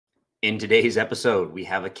In today's episode, we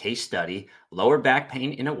have a case study, lower back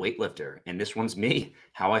pain in a weightlifter. And this one's me,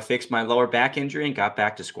 how I fixed my lower back injury and got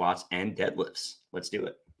back to squats and deadlifts. Let's do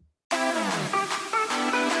it.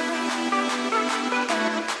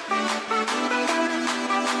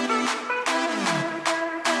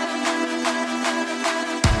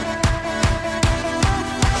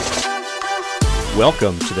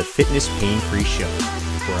 Welcome to the Fitness Pain-Free Show,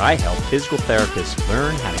 where I help physical therapists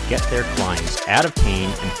learn how to get their clients out of pain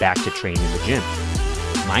and back to training in the gym.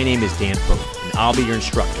 My name is Dan Pope, and I'll be your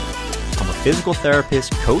instructor. I'm a physical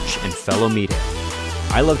therapist, coach, and fellow meathead.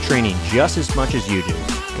 I love training just as much as you do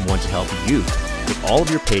and want to help you get all of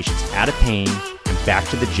your patients out of pain and back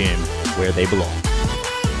to the gym where they belong.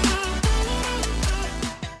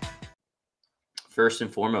 First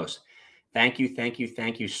and foremost, thank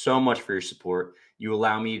you so much for your support. You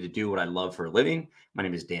allow me to do what I love for a living. My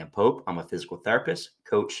name is Dan Pope. I'm a physical therapist,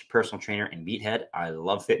 coach, personal trainer, and meathead. I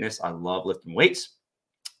love fitness. I love lifting weights.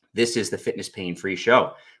 This is the Fitness Pain-Free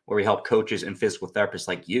Show, where we help coaches and physical therapists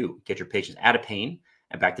like you get your patients out of pain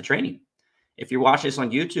and back to training. If you're watching this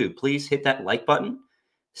on YouTube, please hit that like button,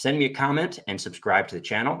 send me a comment, and subscribe to the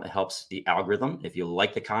channel. It helps the algorithm. If you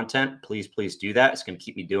like the content, please do that. It's going to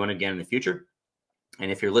keep me doing it again in the future. And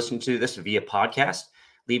if you're listening to this via podcast,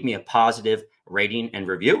 leave me a positive rating and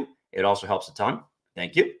review. It also helps a ton.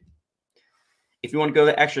 Thank you. If you want to go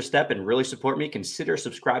the extra step and really support me, consider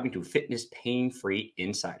subscribing to Fitness Pain-Free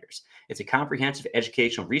Insiders. It's a comprehensive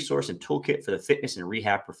educational resource and toolkit for the fitness and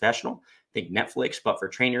rehab professional. Think Netflix, but for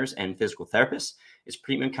trainers and physical therapists. It's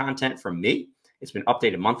premium content from me. It's been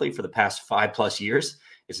updated monthly for the past 5+ years.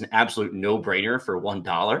 It's an absolute no-brainer for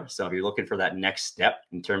 $1. So if you're looking for that next step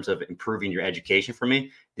in terms of improving your education from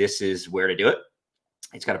me, this is where to do it.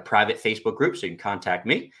 It's got a private Facebook group, so you can contact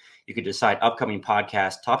me. You can decide upcoming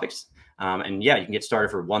podcast topics. And yeah, you can get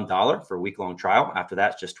started for $1 for a week-long trial. After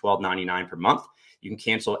that, it's just $12.99 per month. You can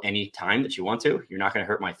cancel any time that you want to. You're not going to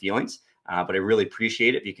hurt my feelings, but I really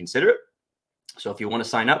appreciate it if you consider it. So if you want to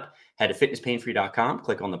sign up, head to fitnesspainfree.com,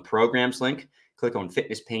 click on the programs link, click on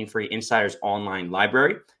Fitness Pain-Free Insiders Online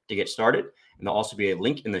Library to get started. And there'll also be a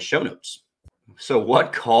link in the show notes. So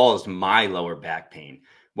what caused my lower back pain?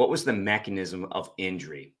 What was the mechanism of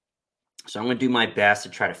injury? So I'm going to do my best to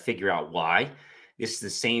try to figure out why. This is the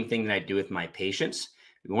same thing that I do with my patients.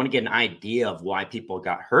 We want to get an idea of why people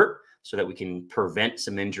got hurt so that we can prevent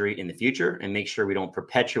some injury in the future and make sure we don't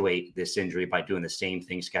perpetuate this injury by doing the same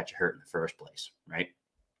things that got you hurt in the first place, right?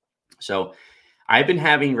 So I've been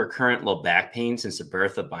having recurrent low back pain since the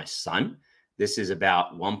birth of my son. This is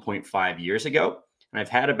about 1.5 years ago, and I've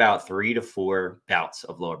had about 3 to 4 bouts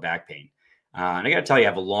of lower back pain. And I got to tell you, I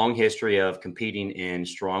have a long history of competing in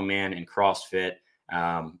strongman and CrossFit.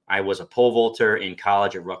 I was a pole vaulter in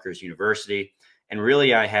college at Rutgers University, and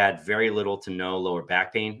really I had very little to no lower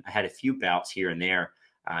back pain. I had a few bouts here and there.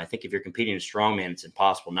 I think if you're competing in strongman, it's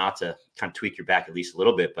impossible not to kind of tweak your back at least a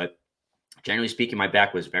little bit. But generally speaking, my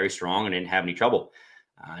back was very strong and I didn't have any trouble.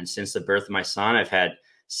 And since the birth of my son, I've had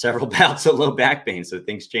several bouts of low back pain. So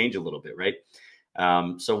things change a little bit, right?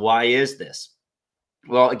 So why is this?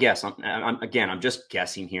 Well, I guess I'm just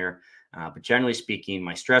guessing here, but generally speaking,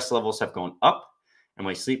 my stress levels have gone up and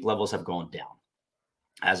my sleep levels have gone down.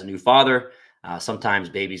 As a new father, sometimes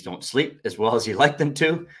babies don't sleep as well as you like them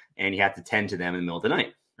to, and you have to tend to them in the middle of the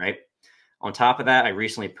night, right? On top of that, I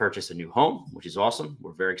recently purchased a new home, which is awesome.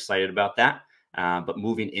 We're very excited about that. But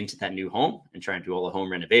moving into that new home and trying to do all the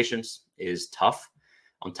home renovations is tough.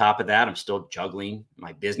 On top of that, I'm still juggling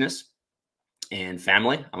my business and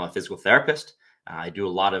family. I'm a physical therapist. I do a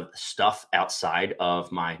lot of stuff outside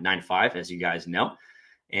of my 9 to 5, as you guys know.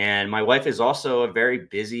 And my wife is also a very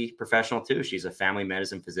busy professional too. She's a family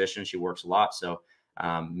medicine physician. She works a lot. So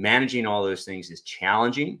managing all those things is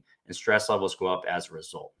challenging, and stress levels go up as a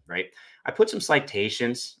result, right? I put some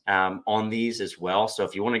citations on these as well. So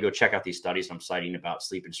if you want to go check out these studies I'm citing about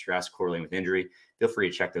sleep and stress correlating with injury, feel free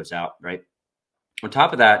to check those out, right? On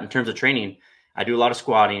top of that, in terms of training, I do a lot of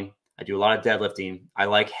squatting. I do a lot of deadlifting. I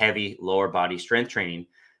like heavy lower body strength training,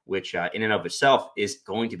 which in and of itself is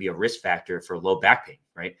going to be a risk factor for low back pain,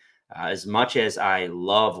 right? As much as I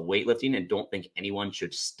love weightlifting and don't think anyone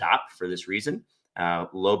should stop for this reason,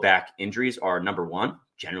 low back injuries are number one,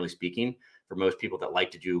 generally speaking, for most people that like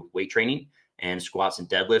to do weight training, and squats and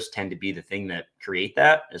deadlifts tend to be the thing that create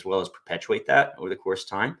that as well as perpetuate that over the course of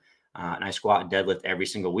time. And I squat and deadlift every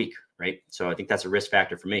single week, right? So I think that's a risk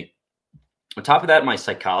factor for me. On top of that, my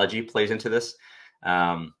psychology plays into this.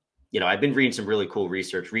 I've been reading some really cool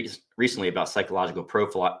research recently about psychological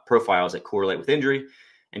profiles that correlate with injury.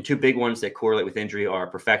 And 2 big ones that correlate with injury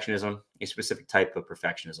are perfectionism, a specific type of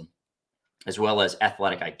perfectionism, as well as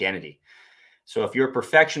athletic identity. So if you're a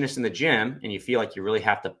perfectionist in the gym and you feel like you really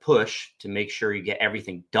have to push to make sure you get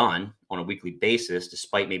everything done on a weekly basis,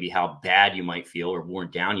 despite maybe how bad you might feel or worn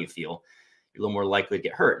down you feel, you're a little more likely to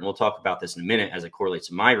get hurt. And we'll talk about this in a minute as it correlates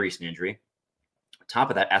to my recent injury. On top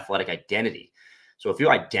of that, athletic identity. So if you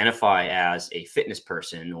identify as a fitness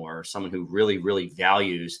person or someone who really, really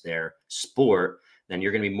values their sport, then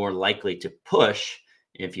you're going to be more likely to push.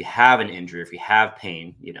 And if you have an injury, if you have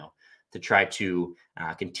pain, to try to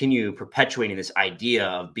continue perpetuating this idea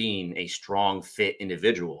of being a strong, fit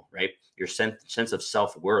individual, right? Your sense of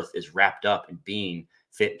self-worth is wrapped up in being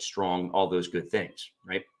fit, strong, all those good things,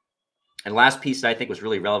 right? And last piece that I think was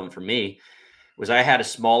really relevant for me was I had a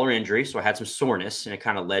smaller injury. So I had some soreness and it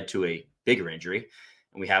kind of led to a bigger injury.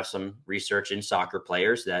 And we have some research in soccer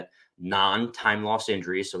players that non-time loss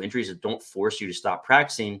injuries, so injuries that don't force you to stop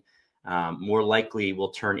practicing, more likely will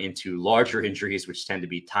turn into larger injuries, which tend to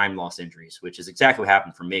be time loss injuries, which is exactly what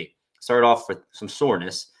happened for me. Started off with some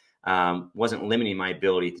soreness, wasn't limiting my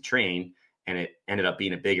ability to train, and it ended up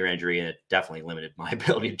being a bigger injury, and it definitely limited my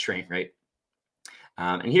ability to train, right?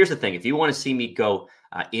 And here's the thing. If you want to see me go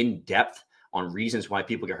in depth on reasons why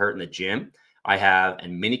people get hurt in the gym, I have a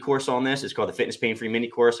mini course on this. It's called the Fitness Pain Free Mini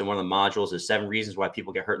Course. And one of the modules is 7 reasons why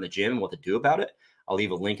people get hurt in the gym and what to do about it. I'll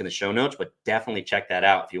leave a link in the show notes, but definitely check that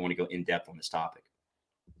out if you want to go in depth on this topic.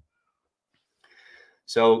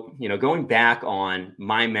 So, going back on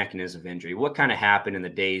my mechanism of injury, what kind of happened in the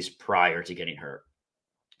days prior to getting hurt?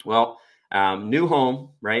 Well, new home,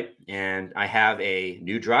 right? And I have a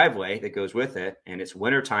new driveway that goes with it, and it's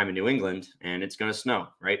wintertime in New England, and it's going to snow,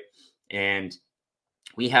 right? And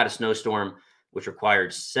we had a snowstorm which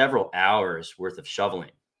required several hours worth of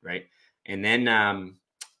shoveling, right? And then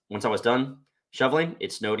once I was done shoveling,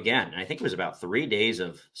 it snowed again. And I think it was about 3 days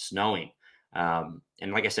of snowing. And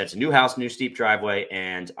like I said, it's a new house, new steep driveway,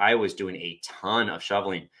 and I was doing a ton of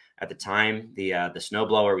shoveling. At the time, the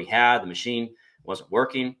snowblower we had, the machine, wasn't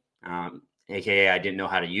working, aka I didn't know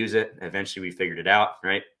how to use it. Eventually, we figured it out,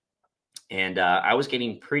 right? And I was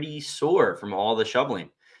getting pretty sore from all the shoveling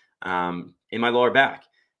in my lower back.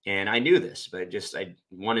 And I knew this, but I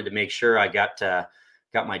wanted to make sure I got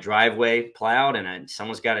my driveway plowed, and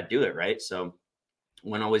someone's got to do it, right? So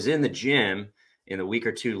when I was in the gym in the week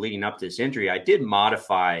or two leading up to this injury, I did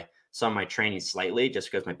modify some of my training slightly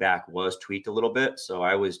just because my back was tweaked a little bit. So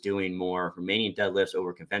I was doing more remaining deadlifts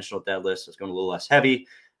over conventional deadlifts. I was going a little less heavy.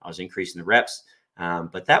 I was increasing the reps.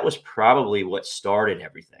 But that was probably what started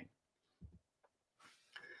everything.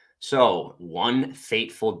 So one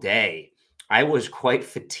fateful day, I was quite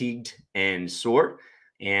fatigued and sore,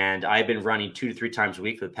 and I've been running 2 to 3 times a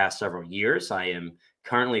week for the past several years. I am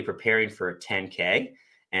currently preparing for a 10K,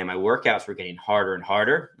 and my workouts were getting harder and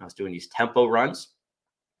harder. I was doing these tempo runs,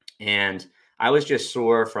 and I was just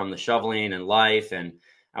sore from the shoveling and life, and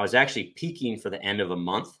I was actually peaking for the end of a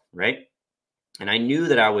month, right? And I knew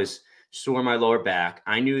that I was sore in my lower back.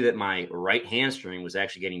 I knew that my right hamstring was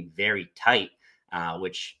actually getting very tight,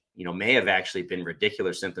 which may have actually been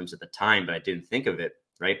radicular symptoms at the time, but I didn't think of it,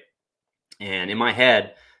 right? And in my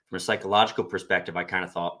head, from a psychological perspective, I kind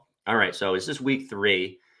of thought, all right, so is this week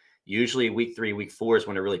 3? Usually week 3, week 4 is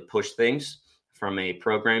when I really push things from a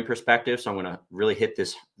programming perspective. So I'm going to really hit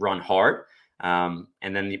this run hard. And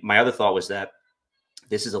then my other thought was that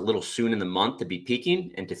this is a little soon in the month to be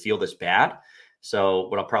peaking and to feel this bad. So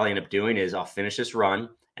what I'll probably end up doing is I'll finish this run,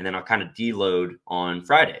 and then I'll kind of deload on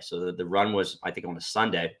Friday. So the run was, I think, on a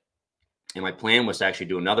Sunday. And my plan was to actually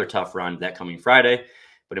do another tough run that coming Friday.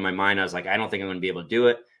 But in my mind, I was like, I don't think I'm going to be able to do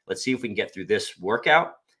it. Let's see if we can get through this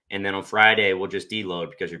workout. And then on Friday, we'll just deload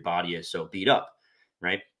because your body is so beat up,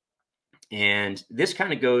 right? And this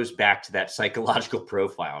kind of goes back to that psychological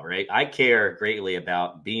profile, right? I care greatly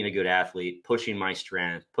about being a good athlete, pushing my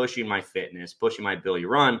strength, pushing my fitness, pushing my ability to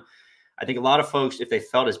run. I think a lot of folks, if they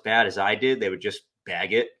felt as bad as I did, they would just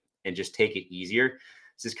bag it and just take it easier.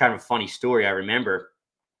 This is kind of a funny story. I remember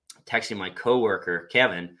texting my coworker,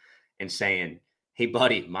 Kevin, and saying, hey,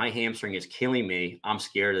 buddy, my hamstring is killing me. I'm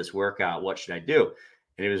scared of this workout. What should I do?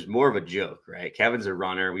 And it was more of a joke, right? Kevin's a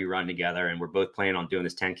runner. We run together, and we're both planning on doing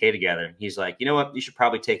this 10K together. He's like, you know what? You should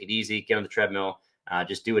probably take it easy, get on the treadmill,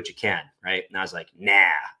 just do what you can, right? And I was like,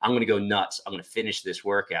 nah, I'm going to go nuts. I'm going to finish this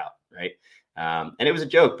workout, right? And it was a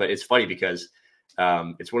joke, but it's funny because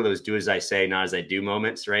it's one of those do as I say, not as I do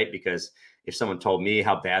moments, right? Because if someone told me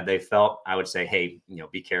how bad they felt, I would say, hey,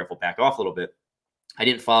 be careful, back off a little bit. I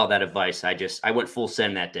didn't follow that advice. I went full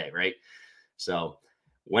send that day, right? So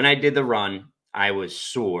when I did the run, I was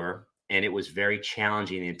sore, and it was very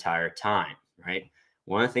challenging the entire time, right?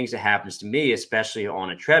 One of the things that happens to me, especially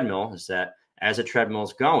on a treadmill, is that as a treadmill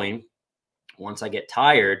is going, once I get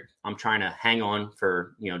tired, I'm trying to hang on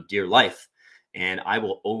for, dear life. and I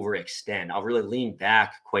will overextend. I'll really lean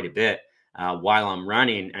back quite a bit while I'm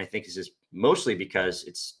running. And I think this is mostly because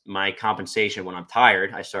it's my compensation when I'm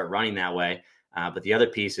tired. I start running that way. But the other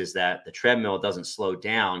piece is that the treadmill doesn't slow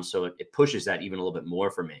down, so it pushes that even a little bit more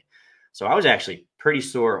for me. So I was actually pretty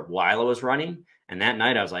sore while I was running. And that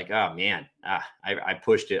night I was like, oh man, I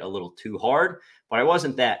pushed it a little too hard, but I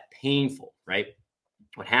wasn't that painful, right?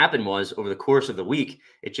 What happened was over the course of the week,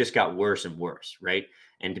 it just got worse and worse, right?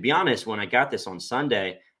 And to be honest, when I got this on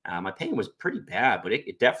Sunday, my pain was pretty bad, but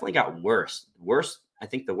it definitely got worse. I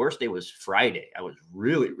think the worst day was Friday. I was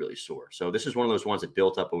really, really sore. So this is one of those ones that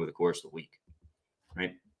built up over the course of the week,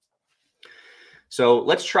 right? So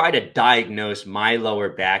let's try to diagnose my lower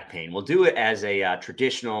back pain. We'll do it as a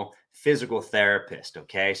traditional physical therapist,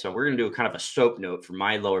 okay? So we're going to do kind of a soap note for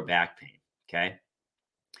my lower back pain, okay?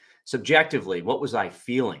 Subjectively, what was I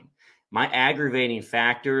feeling? My aggravating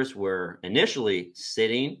factors were initially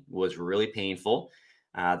sitting was really painful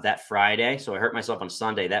that Friday. So I hurt myself on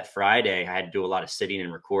Sunday. That Friday, I had to do a lot of sitting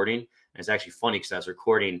and recording. And it's actually funny because I was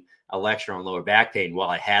recording a lecture on lower back pain while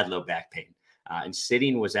I had low back pain. And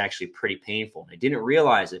sitting was actually pretty painful. I didn't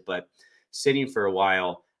realize it, but sitting for a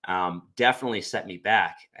while definitely set me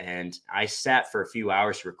back. And I sat for a few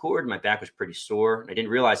hours to record. My back was pretty sore. I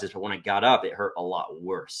didn't realize this, but when I got up, it hurt a lot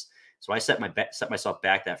worse. So I set myself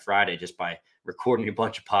back that Friday just by recording a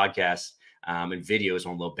bunch of podcasts and videos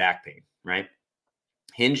on low back pain, right?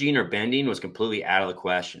 Hinging or bending was completely out of the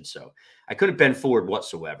question. So I couldn't bend forward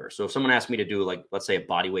whatsoever. So if someone asked me to do, like, let's say a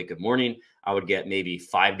body weight good morning, I would get maybe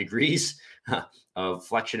 5 degrees of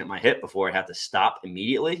flexion at my hip before I'd have to stop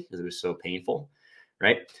immediately because it was so painful,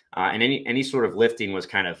 right? And any sort of lifting was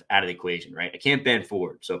kind of out of the equation, right? I can't bend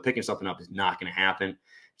forward. So picking something up is not going to happen.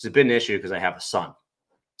 It's a bit an issue because I have a son,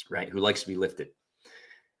 right, who likes to be lifted.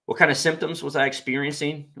 What kind of symptoms was I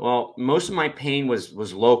experiencing? Well, most of my pain was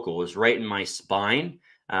local. It was right in my spine,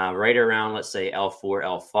 right around, let's say, L4,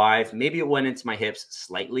 L5. Maybe it went into my hips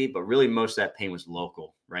slightly, but really most of that pain was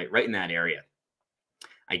local, right in that area.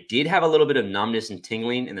 I did have a little bit of numbness and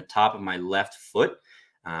tingling in the top of my left foot.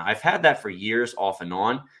 I've had that for years off and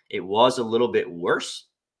on. It was a little bit worse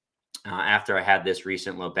after I had this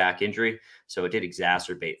recent low back injury, so it did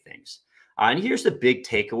exacerbate things. And here's the big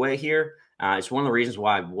takeaway here. It's one of the reasons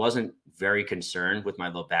why I wasn't very concerned with my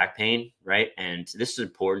low back pain, right? And this is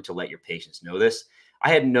important to let your patients know this. I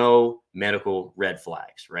had no medical red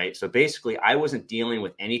flags, right? So basically, I wasn't dealing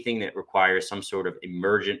with anything that requires some sort of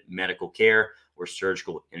emergent medical care or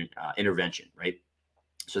surgical intervention, right?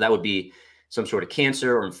 So that would be some sort of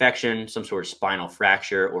cancer or infection, some sort of spinal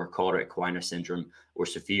fracture or cauda equina syndrome or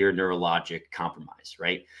severe neurologic compromise,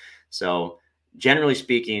 right? So generally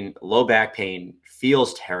speaking, low back pain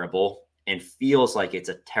feels terrible and feels like it's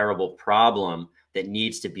a terrible problem that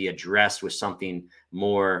needs to be addressed with something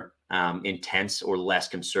more intense or less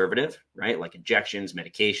conservative, right? Like injections,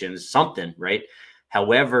 medications, something, right?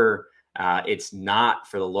 However, it's not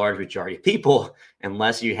for the large majority of people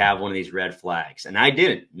unless you have one of these red flags. And I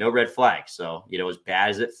didn't, no red flags. So, as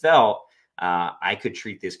bad as it felt, I could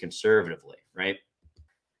treat this conservatively, right?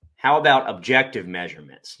 How about objective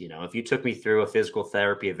measurements? If you took me through a physical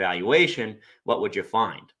therapy evaluation, what would you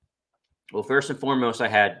find? Well, first and foremost, I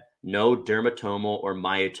had no dermatomal or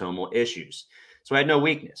myotomal issues. So I had no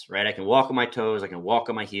weakness, right? I can walk on my toes. I can walk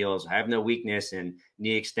on my heels. I have no weakness in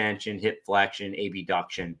knee extension, hip flexion,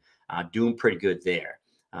 abduction. Doing pretty good there.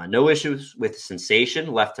 No issues with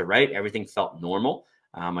sensation left to right. Everything felt normal.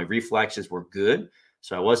 My reflexes were good.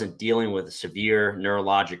 So I wasn't dealing with a severe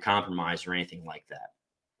neurologic compromise or anything like that.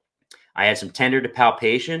 I had some tender to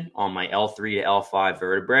palpation on my L3 to L5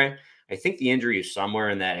 vertebrae. I think the injury is somewhere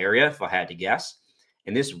in that area, if I had to guess.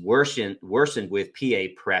 And this worsened with PA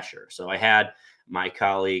pressure. So I had my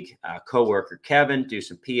colleague, coworker Kevin, do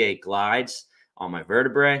some PA glides on my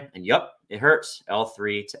vertebrae. And yep, it hurts,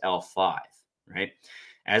 L3 to L5, right?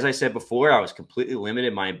 As I said before, I was completely limited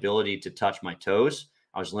in my ability to touch my toes.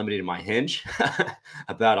 I was limited in my hinge,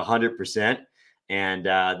 about 100%. And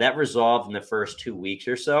that resolved in the first 2 weeks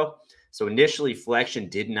or so. So initially, flexion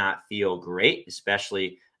did not feel great,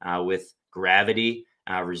 especially with gravity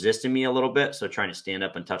resisting me a little bit. So trying to stand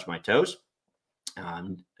up and touch my toes.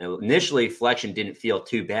 Initially, flexion didn't feel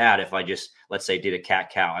too bad if I just, let's say, did a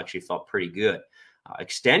cat-cow. Actually felt pretty good.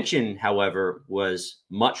 Extension, however, was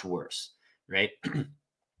much worse, right? And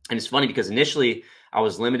it's funny because initially I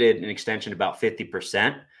was limited in extension about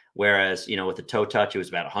 50%, whereas, with the toe touch, it was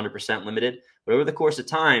about 100% limited. But over the course of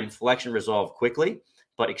time, flexion resolved quickly,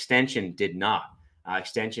 but extension did not.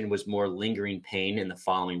 Extension was more lingering pain in the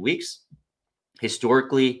following weeks.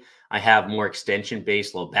 Historically, I have more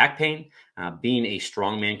extension-based low back pain. Being a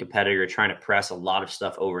strongman competitor, trying to press a lot of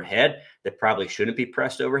stuff overhead that probably shouldn't be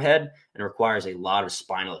pressed overhead and requires a lot of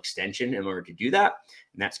spinal extension in order to do that.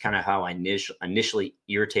 And that's kind of how I initially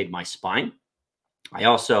irritated my spine. I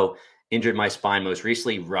also injured my spine most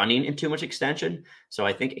recently running in too much extension. So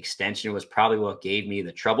I think extension was probably what gave me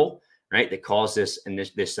the trouble, right? That caused this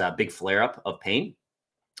big flare up of pain.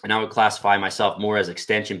 And I would classify myself more as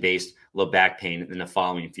extension-based low back pain in the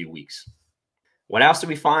following few weeks. What else did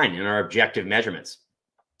we find in our objective measurements?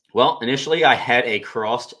 Well, initially I had a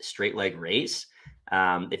crossed straight leg raise.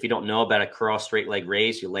 If you don't know about a crossed straight leg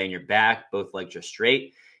raise, you lay on your back, both legs are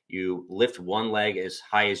straight. You lift one leg as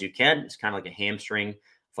high as you can. It's kind of like a hamstring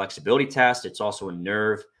flexibility test. It's also a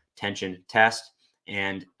nerve tension test.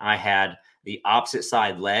 And I had the opposite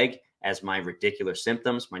side leg as my radicular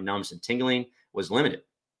symptoms, my numbness and tingling was limited,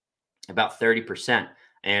 about 30%.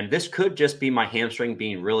 And this could just be my hamstring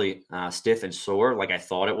being really stiff and sore like I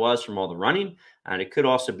thought it was from all the running. And it could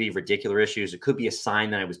also be radicular issues. It could be a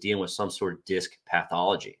sign that I was dealing with some sort of disc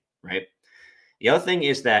pathology, right? The other thing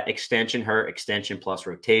is that extension hurt, extension plus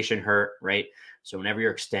rotation hurt, right? So whenever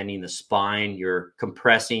you're extending the spine, you're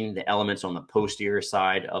compressing the elements on the posterior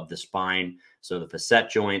side of the spine. So the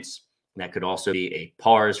facet joints, that could also be a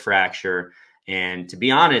pars fracture. And to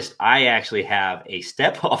be honest, I actually have a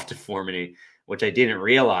step-off deformity, which I didn't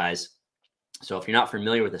realize. So if you're not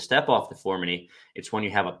familiar with a step-off deformity, it's when you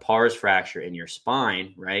have a pars fracture in your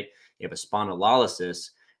spine, right? You have a spondylolysis,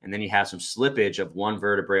 and then you have some slippage of one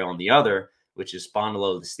vertebrae on the other, which is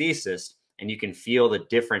spondylolisthesis, and you can feel the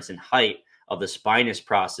difference in height of the spinous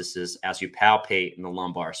processes as you palpate in the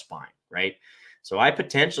lumbar spine, right? So I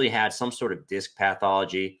potentially had some sort of disc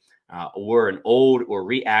pathology or an old or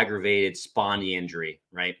re-aggravated spondy injury,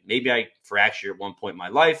 right? Maybe I fractured at one point in my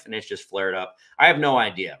life and it's just flared up. I have no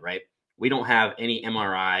idea, right? We don't have any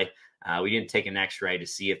MRI. We didn't take an x-ray to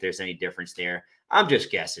see if there's any difference there. I'm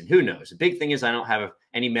just guessing. Who knows? The big thing is I don't have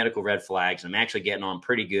any medical red flags. I'm actually getting on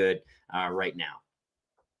pretty good right now.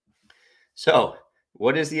 So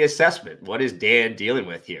what is the assessment? What is Dan dealing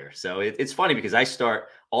with here? So it's funny because I start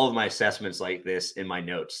all of my assessments like this in my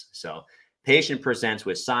notes. So patient presents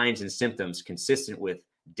with signs and symptoms consistent with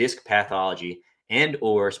disc pathology and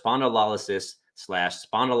or spondylolysis /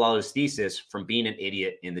 spondylolisthesis from being an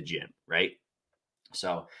idiot in the gym, right?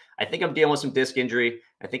 So I think I'm dealing with some disc injury.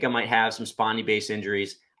 I think I might have some spiny-based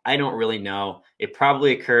injuries. I don't really know. It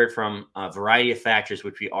probably occurred from a variety of factors,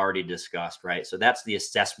 which we already discussed, right? So that's the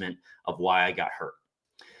assessment of why I got hurt.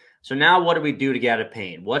 So now what do we do to get out of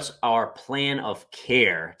pain? What's our plan of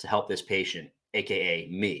care to help this patient, AKA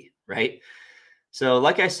me, right? So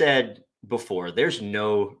like I said before, there's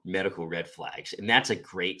no medical red flags, and that's a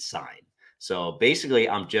great sign. So basically,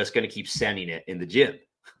 I'm just going to keep sending it in the gym.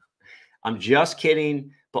 I'm just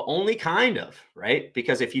kidding, but only kind of, right?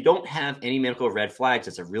 Because if you don't have any medical red flags,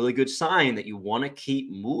 it's a really good sign that you want to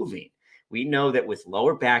keep moving. We know that with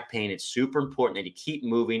lower back pain, it's super important that you keep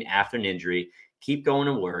moving after an injury, keep going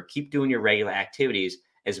to work, keep doing your regular activities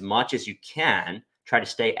as much as you can. Try to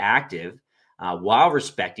stay active while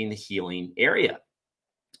respecting the healing area.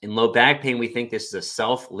 In low back pain, we think this is a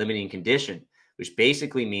self-limiting condition, which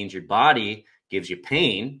basically means your body gives you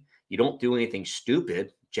pain. You don't do anything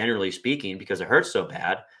stupid, generally speaking, because it hurts so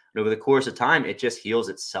bad. And over the course of time, it just heals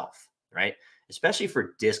itself, right? Especially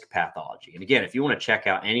for disc pathology. And again, if you want to check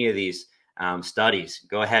out any of these studies,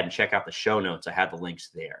 go ahead and check out the show notes. I have the links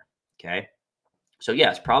there, okay? So yeah,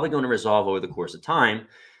 it's probably going to resolve over the course of time.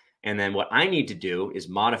 And then what I need to do is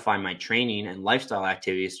modify my training and lifestyle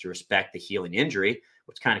activities to respect the healing injury.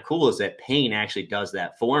 What's kind of cool is that pain actually does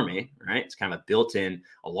that for me, right? It's kind of a built-in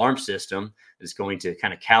alarm system that's going to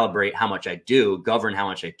kind of calibrate how much I do, govern how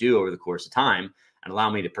much I do over the course of time, and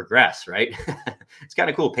allow me to progress, right? It's kind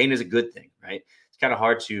of cool. Pain is a good thing, right? It's kind of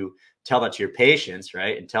hard to tell that to your patients,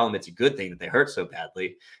 right? And tell them it's a good thing that they hurt so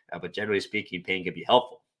badly. But generally speaking, pain can be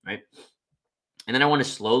helpful, right? And then I want to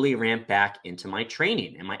slowly ramp back into my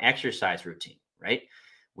training and my exercise routine, right?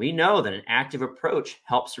 We know that an active approach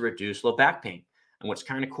helps to reduce low back pain. And what's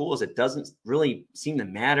kind of cool is it doesn't really seem to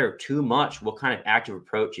matter too much what kind of active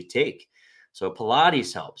approach you take. So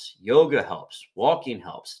Pilates helps, yoga helps, walking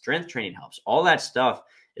helps, strength training helps. All that stuff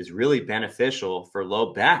is really beneficial for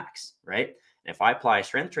low backs, right? And if I apply a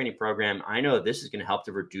strength training program, I know this is going to help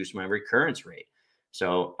to reduce my recurrence rate.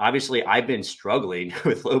 So obviously I've been struggling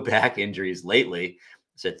with low back injuries lately.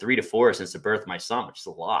 I said 3 to 4 since the birth of my son, which is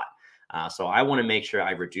a lot. So I want to make sure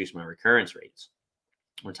I reduce my recurrence rates.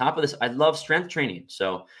 On top of this, I love strength training.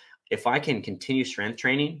 So if I can continue strength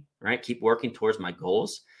training, right, keep working towards my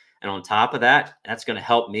goals. And on top of that, that's going to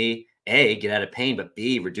help me A, get out of pain, but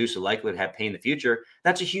B, reduce the likelihood to have pain in the future,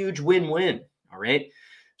 that's a huge win-win. All right.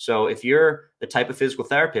 So if you're the type of physical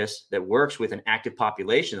therapist that works with an active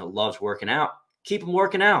population that loves working out, keep them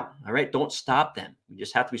working out. All right. Don't stop them. We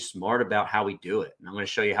just have to be smart about how we do it. And I'm going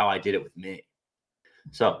to show you how I did it with me.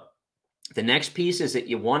 So the next piece is that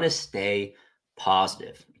you want to stay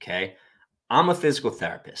positive. Okay. I'm a physical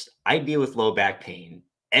therapist. I deal with low back pain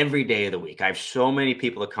every day of the week. I have so many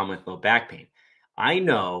people that come with low back pain. I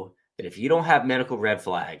know that if you don't have medical red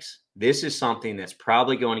flags, this is something that's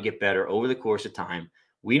probably going to get better over the course of time.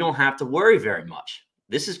 We don't have to worry very much.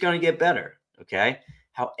 This is going to get better. Okay.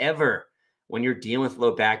 However, when you're dealing with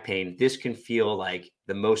low back pain, this can feel like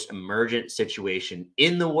the most emergent situation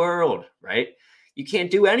in the world, right? You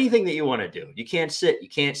can't do anything that you want to do. You can't sit, you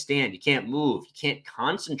can't stand, you can't move, you can't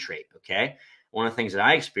concentrate. Okay. One of the things that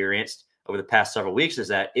I experienced over the past several weeks is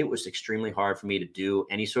that it was extremely hard for me to do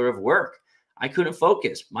any sort of work. I couldn't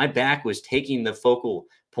focus. My back was taking the focal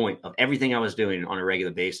point of everything I was doing on a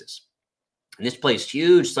regular basis. And this plays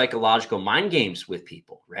huge psychological mind games with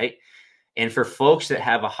people, right? And for folks that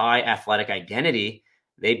have a high athletic identity,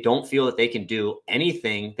 they don't feel that they can do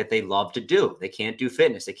anything that they love to do. They can't do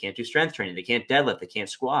fitness. They can't do strength training. They can't deadlift. They can't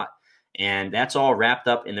squat. And that's all wrapped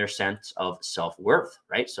up in their sense of self-worth,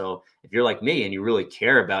 right? So if you're like me and you really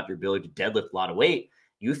care about your ability to deadlift a lot of weight,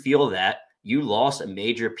 you feel that you lost a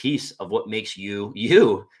major piece of what makes you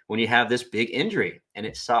you when you have this big injury, and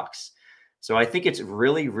it sucks. So I think it's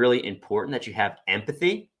really, really important that you have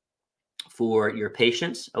empathy for your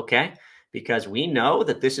patients, okay? Because we know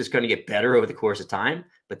that this is going to get better over the course of time,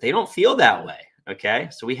 but they don't feel that way, okay?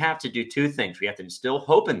 So we have to do two things. We have to instill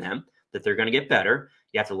hope in them that they're going to get better.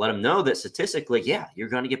 You have to let them know that statistically, yeah, you're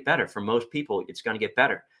going to get better. For most people, it's going to get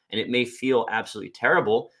better. And it may feel absolutely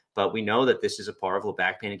terrible, but we know that this is a part of low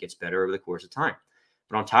back pain. It gets better over the course of time.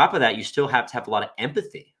 But on top of that, you still have to have a lot of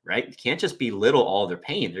empathy, right? You can't just belittle all their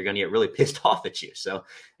pain. They're going to get really pissed off at you. So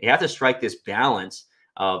you have to strike this balance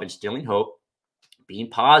of instilling hope, being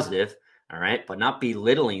positive, all right, but not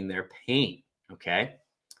belittling their pain, okay?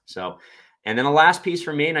 So, and then the last piece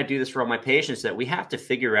for me, and I do this for all my patients, that we have to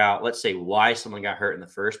figure out, let's say, why someone got hurt in the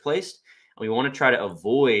first place. And we want to try to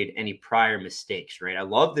avoid any prior mistakes, right? I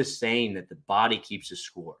love this saying that the body keeps a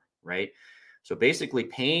score, right? So basically,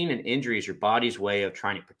 pain and injury is your body's way of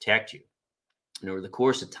trying to protect you. And over the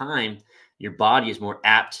course of time, your body is more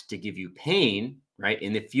apt to give you pain, right,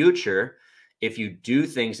 in the future if you do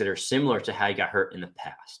things that are similar to how you got hurt in the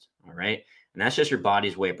past, all right? And that's just your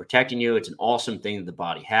body's way of protecting you. It's an awesome thing that the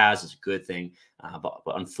body has. It's a good thing. But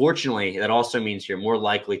unfortunately, that also means you're more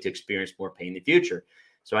likely to experience more pain in the future.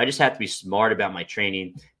 So I just have to be smart about my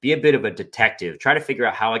training, be a bit of a detective, try to figure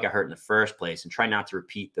out how I got hurt in the first place, and try not to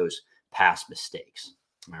repeat those past mistakes.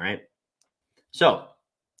 All right. So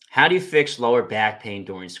how do you fix lower back pain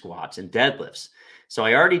during squats and deadlifts? So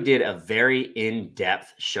I already did a very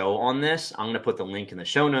in-depth show on this. I'm going to put the link in the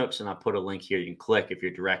show notes, and I'll put a link here you can click if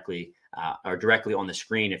you're directly on the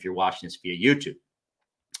screen if you're watching this via YouTube.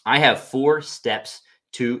 I have 4 steps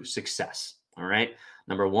to success. All right.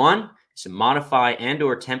 Number 1 is to modify and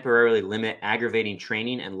or temporarily limit aggravating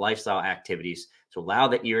training and lifestyle activities to allow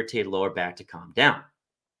the irritated lower back to calm down.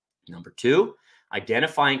 Number 2,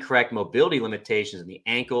 identify and correct mobility limitations in the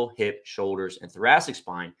ankle, hip, shoulders, and thoracic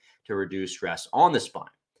spine to reduce stress on the spine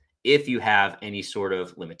if you have any sort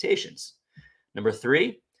of limitations. Number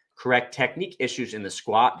 3, correct technique issues in the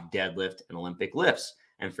squat, deadlift, and Olympic lifts.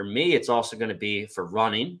 And for me, it's also going to be for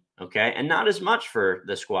running, okay? And not as much for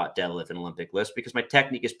the squat, deadlift, and Olympic lifts because my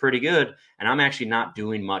technique is pretty good, and I'm actually not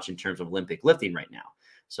doing much in terms of Olympic lifting right now.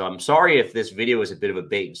 So I'm sorry if this video is a bit of a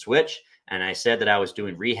bait and switch, and I said that I was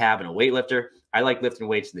doing rehab and a weightlifter. I like lifting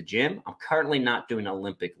weights in the gym. I'm currently not doing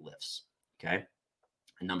Olympic lifts, okay?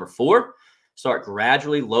 And number 4, start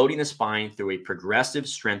gradually loading the spine through a progressive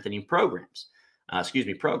strengthening program,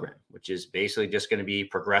 which is basically just going to be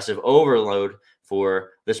progressive overload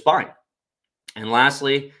for the spine. And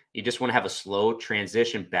lastly, you just want to have a slow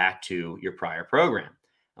transition back to your prior program.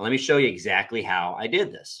 Now, let me show you exactly how I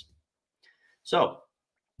did this. So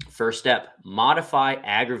first step, modify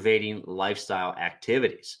aggravating lifestyle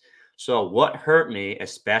activities. So what hurt me,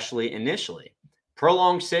 especially initially?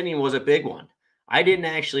 Prolonged sitting was a big one. I didn't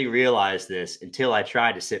actually realize this until I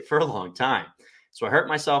tried to sit for a long time. So I hurt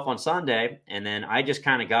myself on Sunday, and then I just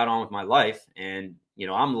kind of got on with my life. And, you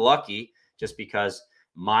know, I'm lucky just because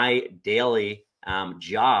my daily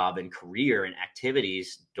job and career and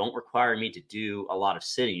activities don't require me to do a lot of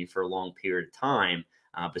sitting for a long period of time,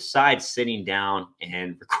 besides sitting down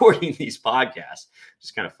and recording these podcasts.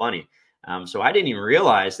 It's kind of funny. So I didn't even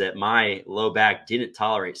realize that my low back didn't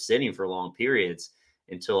tolerate sitting for long periods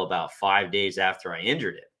until about 5 days after I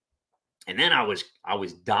injured it. And then I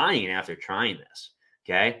was dying after trying this.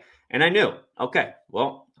 Okay. And I knew, okay,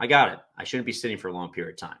 well, I got it. I shouldn't be sitting for a long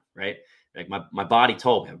period of time. Right. Like my body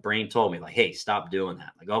told me, my brain told me, like, hey, stop doing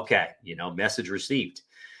that. Like, okay, message received.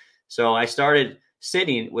 So I started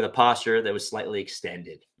sitting with a posture that was slightly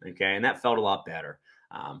extended. Okay. And that felt a lot better.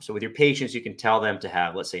 So with your patients, you can tell them to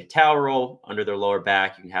have, let's say, a towel roll under their lower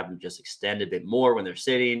back. You can have them just extend a bit more when they're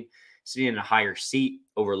sitting. Sitting in a higher seat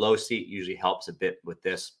over low seat usually helps a bit with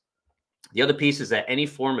this. The other piece is that any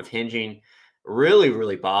form of hinging really,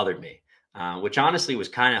 really bothered me, which honestly was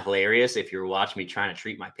kind of hilarious if you were watching me trying to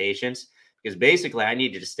treat my patients, because basically I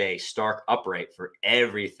needed to stay stark upright for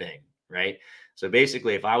everything, right? So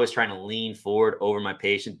basically, if I was trying to lean forward over my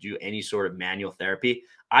patient, do any sort of manual therapy,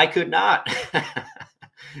 I could not.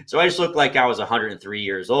 So I just looked like I was 103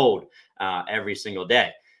 years old every single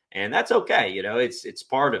day. And that's okay. It's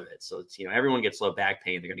part of it. So it's, everyone gets low back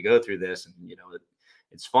pain. They're going to go through this. And,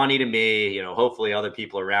 it's funny to me, hopefully other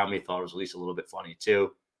people around me thought it was at least a little bit funny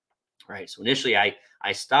too. Right. So initially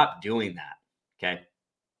I stopped doing that. Okay.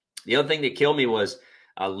 The other thing that killed me was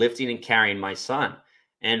lifting and carrying my son.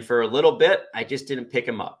 And for a little bit, I just didn't pick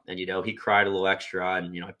him up. And, he cried a little extra.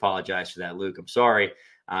 And, I apologize for that, Luke. I'm sorry.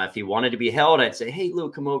 If he wanted to be held, I'd say, hey,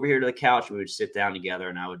 Luke, come over here to the couch. We would sit down together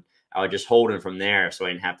and I would just hold him from there so I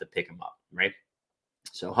didn't have to pick him up. Right.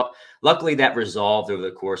 So luckily that resolved over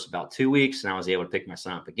the course of about 2 weeks, and I was able to pick my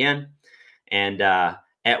son up again. And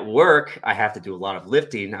at work, I have to do a lot of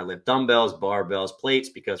lifting. I lift dumbbells, barbells, plates,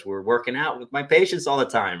 because we're working out with my patients all the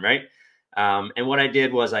time, right? And what I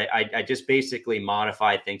did was I just basically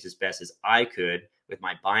modified things as best as I could with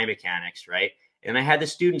my biomechanics, right? And I had the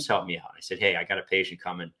students help me out. I said, hey, I got a patient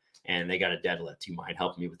coming and they got a deadlift. Do you mind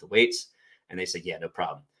helping me with the weights? And they said, yeah, no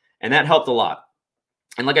problem. And that helped a lot.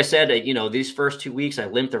 And like I said, these first 2 weeks, I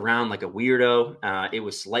limped around like a weirdo. It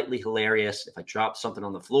was slightly hilarious. If I dropped something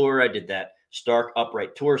on the floor, I did that stark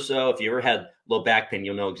upright torso. If you ever had low back pain,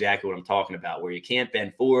 you'll know exactly what I'm talking about, where you can't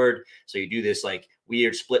bend forward. So you do this like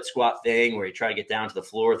weird split squat thing where you try to get down to the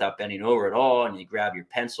floor without bending over at all. And you grab your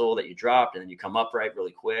pencil that you dropped and then you come upright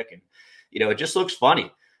really quick. And, it just looks funny.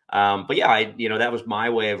 But yeah, that was my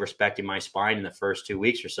way of respecting my spine in the first 2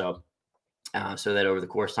 weeks or so, so that over the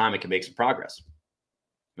course of time, it can make some progress.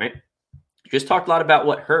 Right? Just talked a lot about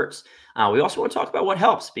what hurts. We also want to talk about what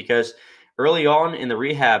helps, because early on in the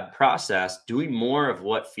rehab process, doing more of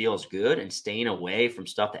what feels good and staying away from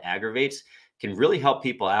stuff that aggravates can really help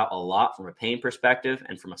people out a lot from a pain perspective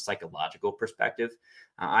and from a psychological perspective.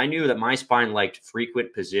 I knew that my spine liked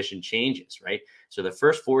frequent position changes, right? So the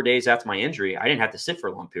first 4 days after my injury, I didn't have to sit for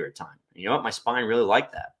a long period of time. And you know what? My spine really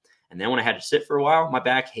liked that. And then when I had to sit for a while, my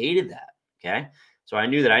back hated that. Okay. So I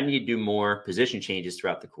knew that I needed to do more position changes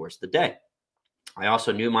throughout the course of the day. I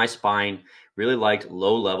also knew my spine really liked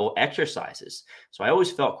low-level exercises. So I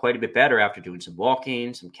always felt quite a bit better after doing some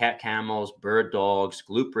walking, some cat camels, bird dogs,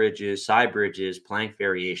 glute bridges, side bridges, plank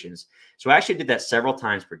variations. So I actually did that several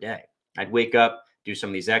times per day. I'd wake up, do some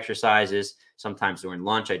of these exercises. Sometimes during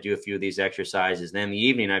lunch, I'd do a few of these exercises. Then in the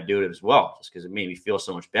evening, I'd do it as well, just because it made me feel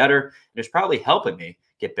so much better. And it's probably helping me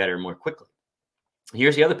get better more quickly.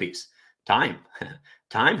 Here's the other piece. Time.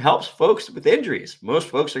 Time helps folks with injuries. Most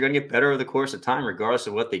folks are going to get better over the course of time, regardless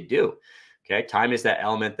of what they do. Okay. Time is that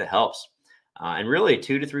element that helps. And really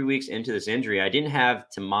 2 to 3 weeks into this injury, I didn't have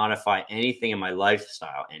to modify anything in my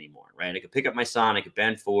lifestyle anymore, right? I could pick up my son. I could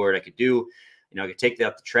bend forward. I could do, I could take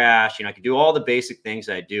out the trash. I could do all the basic things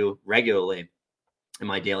I do regularly in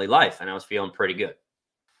my daily life. And I was feeling pretty good.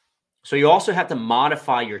 So you also have to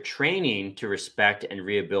modify your training to respect and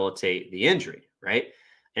rehabilitate the injury, right?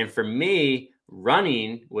 And for me,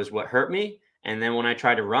 running was what hurt me. And then when I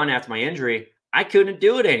tried to run after my injury, I couldn't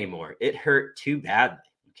do it anymore. It hurt too badly.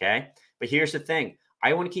 Okay. But here's the thing.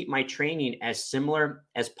 I want to keep my training as similar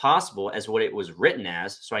as possible as what it was written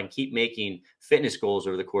as, so I can keep making fitness goals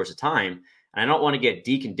over the course of time. And I don't want to get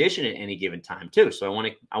deconditioned at any given time too. So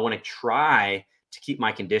I want to try to keep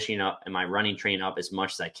my conditioning up and my running training up as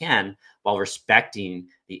much as I can while respecting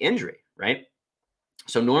the injury. Right.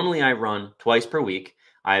 So normally I run twice per week.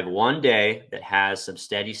 I have one day that has some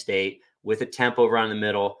steady state with a tempo run in the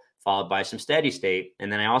middle, followed by some steady state.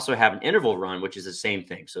 And then I also have an interval run, which is the same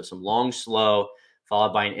thing. So some long, slow,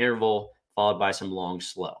 followed by an interval, followed by some long,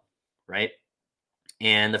 slow, right?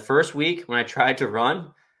 And the first week when I tried to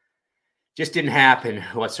run, just didn't happen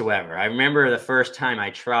whatsoever. I remember the first time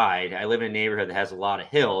I tried, I live in a neighborhood that has a lot of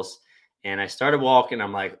hills, and I started walking.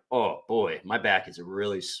 I'm like, oh boy, my back is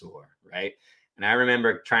really sore, right? And I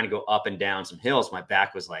remember trying to go up and down some hills. My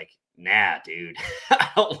back was like, nah, dude, I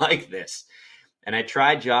don't like this. And I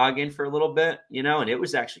tried jogging for a little bit, and it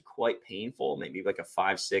was actually quite painful, maybe like a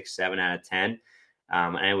 5, 6, 7 out of 10.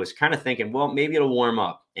 And I was kind of thinking, well, maybe it'll warm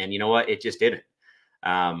up. And you know what? It just didn't.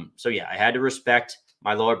 So yeah, I had to respect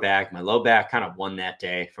my lower back. My low back kind of won that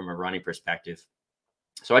day from a running perspective.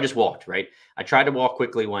 So I just walked, right? I tried to walk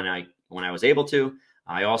quickly when I was able to.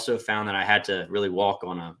 I also found that I had to really walk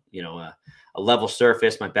on a level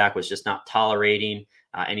surface. My back was just not tolerating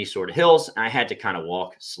any sort of hills. I had to kind of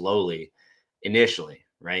walk slowly initially,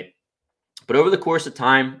 right? But over the course of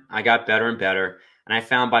time, I got better and better. And I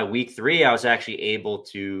found by week 3, I was actually able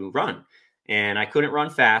to run. And I couldn't run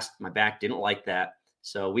fast. My back didn't like that.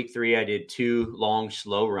 So week 3, I did 2 long,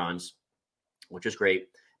 slow runs, which was great.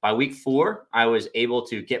 By week 4, I was able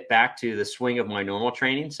to get back to the swing of my normal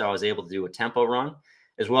training. So I was able to do a tempo run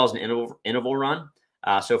as well as an interval run.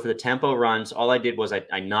 So for the tempo runs, all I did was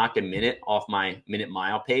I knocked a minute off my minute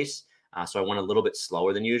mile pace. So I went a little bit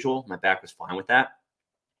slower than usual. My back was fine with that.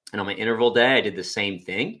 And on my interval day, I did the same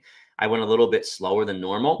thing. I went a little bit slower than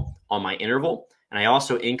normal on my interval. And I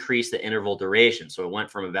also increased the interval duration. So it went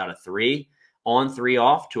from about a 3 on, 3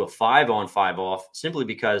 off to a 5 on, 5 off, simply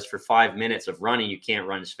because for 5 minutes of running, you can't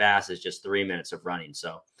run as fast as just 3 minutes of running.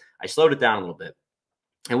 So I slowed it down a little bit.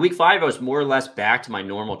 In week 5, I was more or less back to my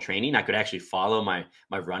normal training. I could actually follow my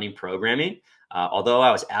running programming, although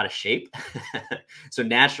I was out of shape. So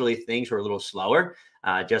naturally, things were a little slower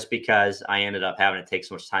just because I ended up having to take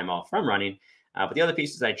so much time off from running. But the other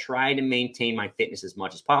piece is I try to maintain my fitness as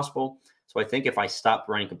much as possible. So I think if I stopped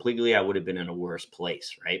running completely, I would have been in a worse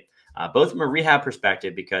place, right? Both from a rehab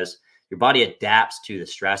perspective, because your body adapts to the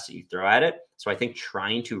stress that you throw at it. So I think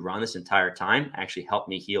trying to run this entire time actually helped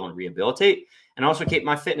me heal and rehabilitate, and also keep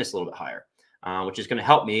my fitness a little bit higher, which is going to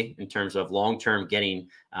help me in terms of long-term getting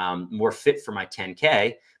more fit for my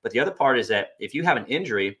 10K. But the other part is that if you have an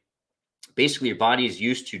injury, basically your body is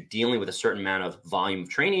used to dealing with a certain amount of volume of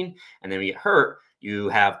training. And then when you get hurt, you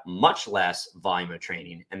have much less volume of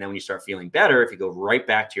training. And then when you start feeling better, if you go right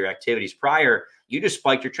back to your activities prior, you just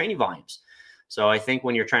spiked your training volumes. So I think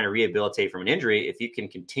when you're trying to rehabilitate from an injury, if you can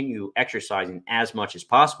continue exercising as much as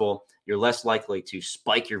possible, you're less likely to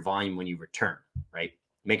spike your volume when you return, right?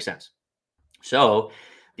 Makes sense. So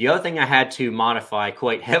the other thing I had to modify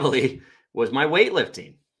quite heavily was my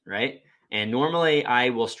weightlifting, right? And normally I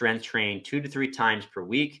will strength train 2 to 3 times per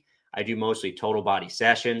week. I do mostly total body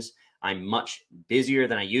sessions. I'm much busier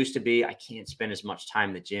than I used to be. I can't spend as much time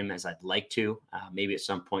in the gym as I'd like to, maybe at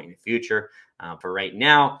some point in the future. For right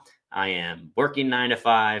now, I am working 9 to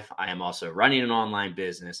 5. I am also running an online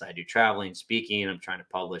business. I do traveling, speaking. I'm trying to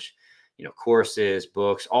publish, courses,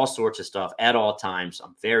 books, all sorts of stuff at all times.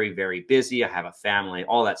 I'm very, very busy. I have a family,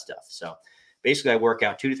 all that stuff. So basically I work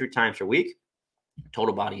out 2 to 3 times per week,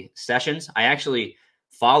 total body sessions. I actually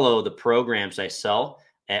follow the programs I sell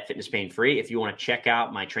at Fitness Pain Free. If you want to check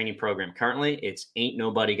out my training program currently, it's Ain't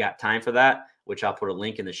Nobody Got Time for That, which I'll put a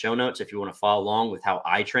link in the show notes if you want to follow along with how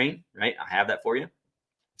I train, right? I have that for you.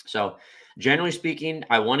 So generally speaking,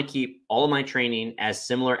 I want to keep all of my training as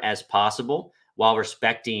similar as possible while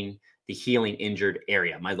respecting the healing injured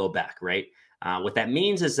area, my low back, right? What that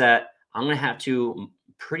means is that I'm going to have to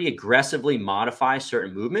pretty aggressively modify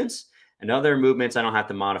certain movements, and other movements I don't have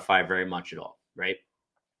to modify very much at all, right?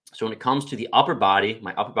 So when it comes to the upper body,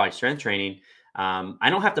 my upper body strength training, I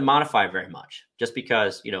don't have to modify very much, just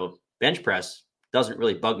because, bench press doesn't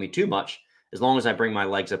really bug me too much as long as I bring my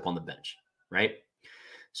legs up on the bench, right?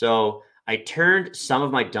 So I turned some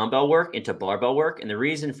of my dumbbell work into barbell work. And the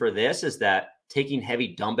reason for this is that taking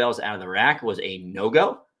heavy dumbbells out of the rack was a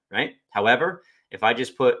no-go, right? However, if I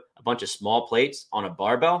just put a bunch of small plates on a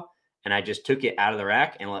barbell and I just took it out of the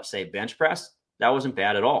rack and let's say bench press, that wasn't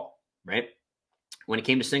bad at all, right? When it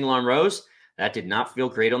came to single arm rows, that did not feel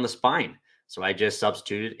great on the spine. So I just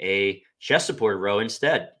substituted a chest supported row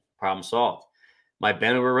instead. Problem solved. My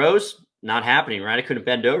bend over rows, not happening, right? I couldn't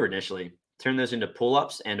bend over initially. Turn those into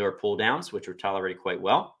pull-ups and or pull-downs, which were tolerated quite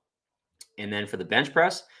well. And then for the bench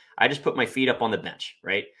press, I just put my feet up on the bench,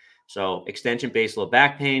 right? So extension-based low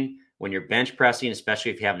back pain, when you're bench pressing,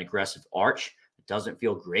 especially if you have an aggressive arch, it doesn't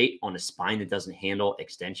feel great on a spine that doesn't handle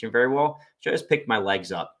extension very well. Just pick my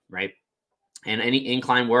legs up, right? And any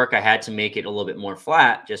incline work, I had to make it a little bit more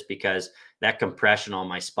flat just because that compression on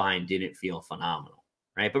my spine didn't feel phenomenal,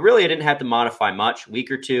 right? But really, I didn't have to modify much,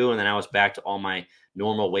 week or two, and then I was back to all my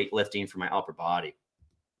normal weightlifting for my upper body.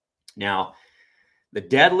 Now, the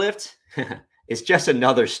deadlift is just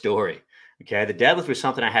another story, okay? The deadlift was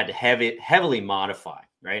something I had to heavily modify,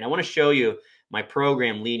 right? I want to show you my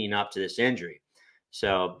program leading up to this injury.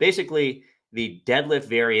 So basically, the deadlift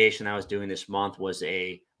variation I was doing this month was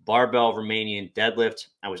a barbell Romanian deadlift.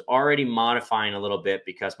 I was already modifying a little bit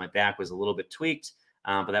because my back was a little bit tweaked,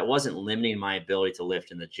 but that wasn't limiting my ability to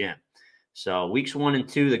lift in the gym. So weeks 1 and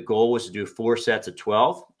 2, the goal was to do 4 sets of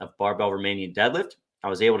 12 of barbell Romanian deadlift. I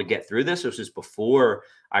was able to get through this. This was before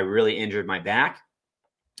I really injured my back.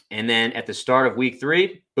 And then at the start of week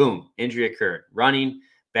 3, boom, injury occurred. Running,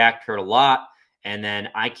 back hurt a lot. And then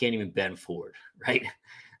I can't even bend forward, right?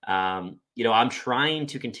 I'm trying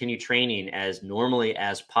to continue training as normally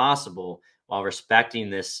as possible while respecting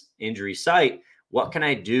this injury site. What can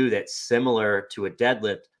I do that's similar to a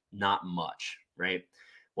deadlift? Not much, right?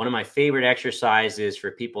 One of my favorite exercises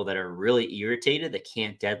for people that are really irritated that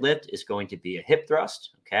can't deadlift is going to be a hip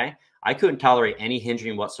thrust, okay? I couldn't tolerate any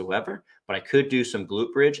hinging whatsoever, but I could do some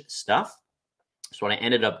glute bridge stuff. So what I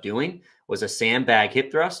ended up doing was a sandbag hip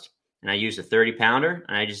thrust, and I used a 30-pounder,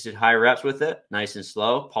 and I just did high reps with it, nice and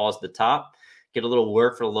slow, pause at the top, get a little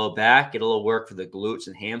work for the low back, get a little work for the glutes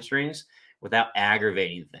and hamstrings without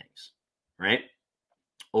aggravating things, right?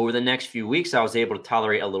 Over the next few weeks, I was able to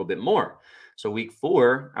tolerate a little bit more. So week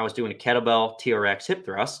 4, I was doing a kettlebell TRX hip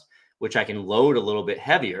thrust, which I can load a little bit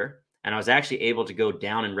heavier, and I was actually able to go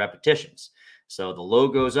down in repetitions. So the load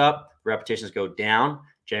goes up, repetitions go down.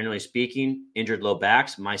 Generally speaking, injured low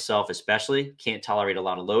backs, myself especially, can't tolerate a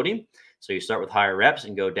lot of loading. So you start with higher reps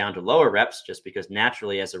and go down to lower reps just because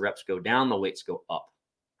naturally as the reps go down, the weights go up,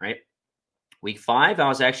 right? Week 5, I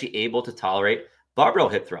was actually able to tolerate barbell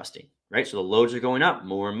hip thrusting, right? So the loads are going up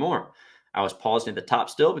more and more. I was pausing at the top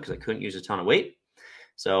still because I couldn't use a ton of weight.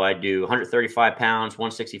 So I do 135 pounds,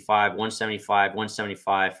 165, 175,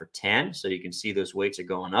 175 for 10. So you can see those weights are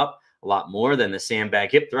going up a lot more than the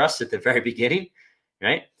sandbag hip thrust at the very beginning,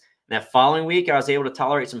 right? And that following week, I was able to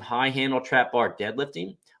tolerate some high handle trap bar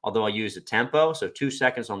deadlifting, although I used a tempo. So 2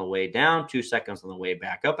 seconds on the way down, 2 seconds on the way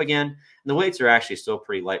back up again. And the weights are actually still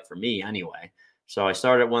pretty light for me anyway. So I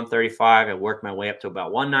started at 135. I worked my way up to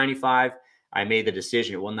about 195. I made the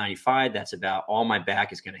decision at 195. That's about all my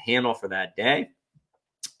back is going to handle for that day.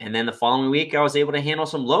 And then the following week, I was able to handle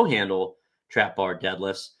some low handle trap bar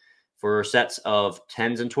deadlifts for sets of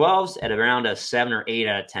 10s and 12s at around a 7 or 8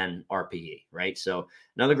 out of 10 RPE, right? So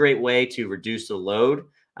another great way to reduce the load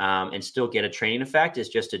and still get a training effect is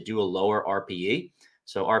just to do a lower RPE.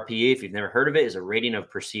 So RPE, if you've never heard of it, is a rating of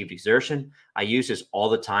perceived exertion. I use this all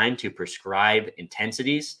the time to prescribe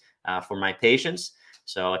intensities for my patients.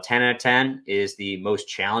 So a 10 out of 10 is the most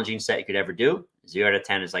challenging set you could ever do. 0 out of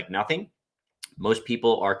 10 is like nothing. Most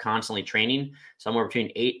people are constantly training somewhere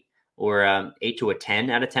between 8 or 8 to a 10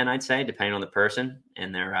 out of 10, I'd say, depending on the person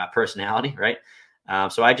and their personality, right?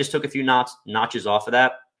 So I just took a few notches off of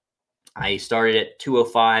that. I started at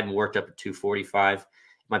 205 and worked up to 245.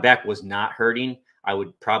 My back was not hurting. I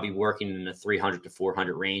would probably be working in the 300 to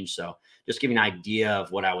 400 range. So just give you an idea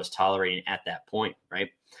of what I was tolerating at that point, right?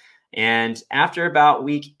 And after about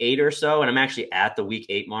week 8 or so, and I'm actually at the week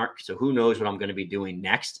 8 mark, so who knows what I'm going to be doing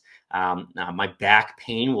next. My back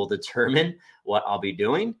pain will determine what I'll be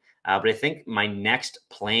doing. But I think my next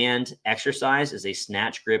planned exercise is a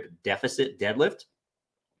snatch grip deficit deadlift.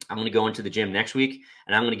 I'm going to go into the gym next week,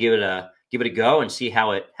 and I'm going to give it a go and see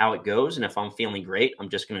how it goes. And if I'm feeling great, I'm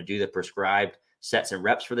just going to do the prescribed sets and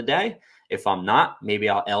reps for the day. If I'm not, maybe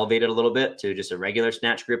I'll elevate it a little bit to just a regular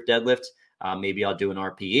snatch grip deadlift. Maybe I'll do an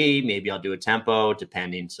RPE, maybe I'll do a tempo,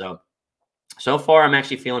 depending. So far, I'm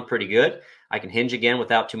actually feeling pretty good. I can hinge again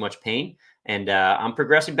without too much pain, and I'm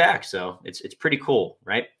progressing back. So it's pretty cool,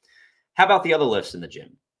 right? How about the other lifts in the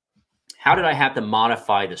gym? How did I have to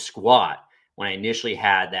modify the squat when I initially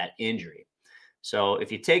had that injury? So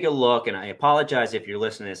if you take a look, and I apologize if you're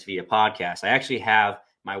listening to this via podcast, I actually have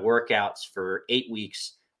my workouts for 8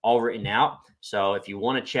 weeks all written out. So if you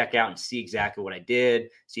want to check out and see exactly what I did,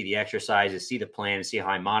 see the exercises, see the plan, and see how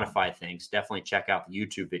I modify things, definitely check out the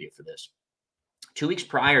YouTube video for this. 2 weeks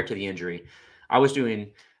prior to the injury, I was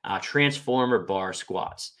doing transformer bar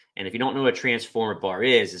squats. And if you don't know what a transformer bar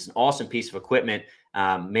is, it's an awesome piece of equipment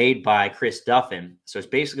made by Chris Duffin. So it's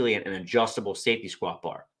basically an adjustable safety squat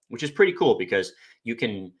bar, which is pretty cool because you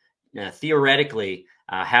can theoretically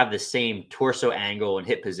have the same torso angle and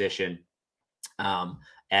hip position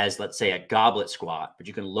as, let's say, a goblet squat, but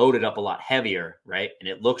you can load it up a lot heavier, right? And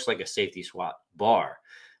it looks like a safety squat bar,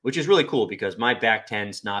 which is really cool because my back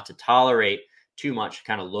tends not to tolerate too much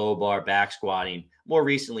kind of low bar back squatting more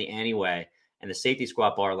recently anyway. And the safety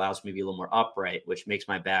squat bar allows me to be a little more upright, which makes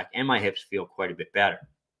my back and my hips feel quite a bit better.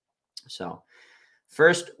 So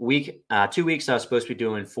first week, 2 weeks, I was supposed to be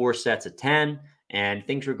doing 4 sets of 10, and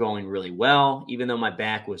things were going really well. Even though my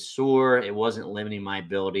back was sore, it wasn't limiting my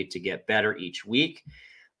ability to get better each week.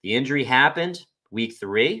 The injury happened week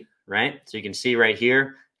 3, right? So you can see right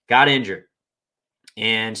here, got injured.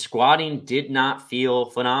 And squatting did not feel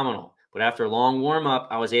phenomenal. But after a long warm-up,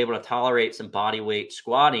 I was able to tolerate some body weight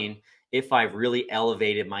squatting if I really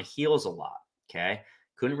elevated my heels a lot. Okay.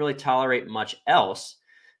 Couldn't really tolerate much else.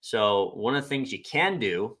 So one of the things you can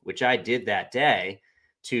do, which I did that day,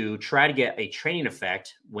 to try to get a training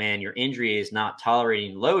effect when your injury is not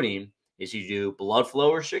tolerating loading, is you do blood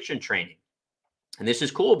flow restriction training. And this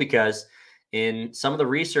is cool because in some of the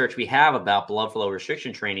research we have about blood flow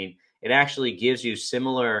restriction training, it actually gives you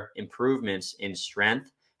similar improvements in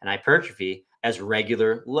strength and hypertrophy as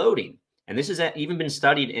regular loading. And this has even been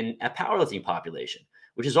studied in a powerlifting population,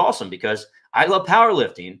 which is awesome because I love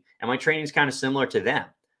powerlifting and my training is kind of similar to them.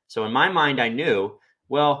 So in my mind, I knew,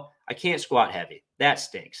 well, I can't squat heavy. That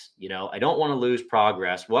stinks. You know, I don't want to lose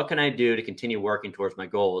progress. What can I do to continue working towards my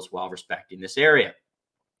goals while respecting this area?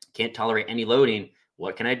 Can't tolerate any loading.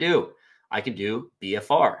 What can I do? I can do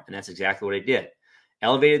BFR, and that's exactly what I did.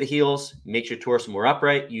 Elevated the heels, makes your torso more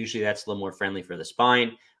upright. Usually that's a little more friendly for the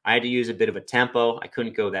spine. I had to use a bit of a tempo. I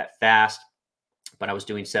couldn't go that fast, but I was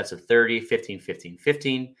doing sets of 30, 15, 15,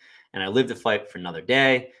 15, and I lived the fight for another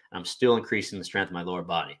day, and I'm still increasing the strength of my lower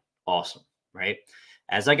body. Awesome, right?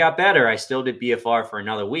 As I got better, I still did BFR for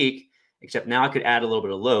another week, except now I could add a little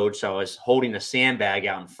bit of load. So I was holding a sandbag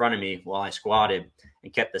out in front of me while I squatted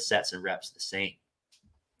and kept the sets and reps the same.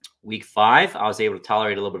 Week 5, I was able to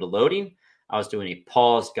tolerate a little bit of loading. I was doing a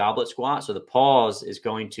paused goblet squat. So the pause is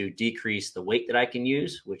going to decrease the weight that I can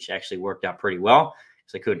use, which actually worked out pretty well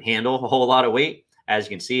because I couldn't handle a whole lot of weight. As you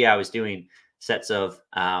can see, I was doing sets of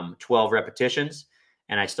 12 repetitions,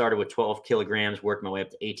 and I started with 12 kilograms, worked my way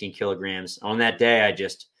up to 18 kilograms. On that day,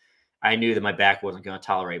 I knew that my back wasn't going to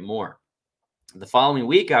tolerate more. The following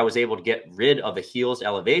week, I was able to get rid of the heels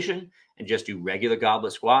elevation and just do regular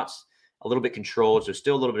goblet squats, a little bit controlled. So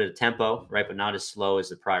still a little bit of tempo, right? But not as slow as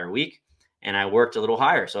the prior week. And I worked a little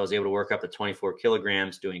higher. So I was able to work up to 24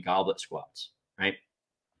 kilograms doing goblet squats, right?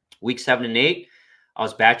 Week 7 and 8, I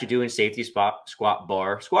was back to doing safety squat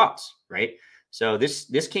bar squats, right? So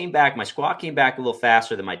this came back. My squat came back a little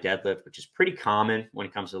faster than my deadlift, which is pretty common when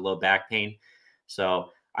it comes to low back pain. So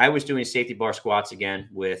I was doing safety bar squats again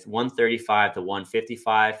with 135 to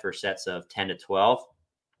 155 for sets of 10 to 12.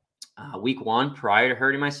 Week 1, prior to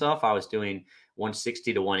hurting myself, I was doing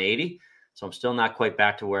 160 to 180. So I'm still not quite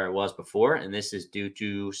back to where I was before. And this is due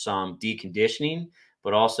to some deconditioning,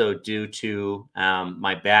 but also due to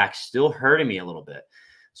my back still hurting me a little bit.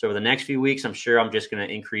 So over the next few weeks, I'm sure I'm just going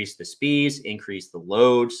to increase the speeds, increase the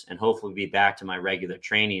loads, and hopefully be back to my regular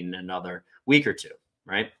training in another week or two,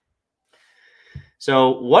 right?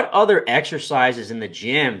 So what other exercises in the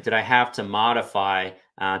gym did I have to modify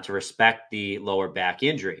to respect the lower back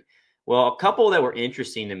injury? Well, a couple that were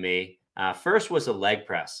interesting to me. First was a leg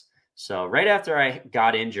press. So right after I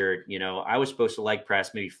got injured, you know, I was supposed to leg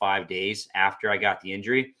press maybe 5 days after I got the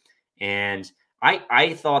injury. And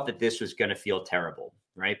I thought that this was going to feel terrible,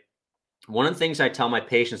 right? One of the things I tell my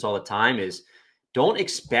patients all the time is don't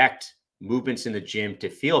expect movements in the gym to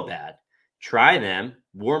feel bad. Try them,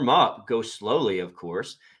 warm up, go slowly, of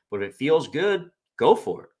course, but if it feels good, go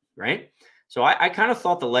for it, right? So I kind of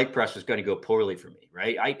thought the leg press was going to go poorly for me,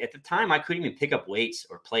 right? At the time, I couldn't even pick up weights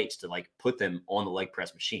or plates to like put them on the leg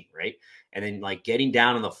press machine, right? And then like getting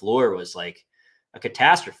down on the floor was like a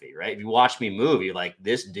catastrophe, right? If you watch me move, you're like,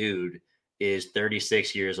 this dude is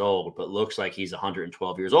 36 years old, but looks like he's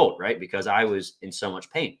 112 years old, right? Because I was in so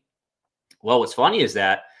much pain. Well, what's funny is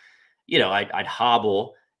that, you know, I'd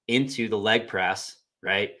hobble into the leg press,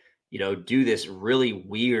 right? You know, do this really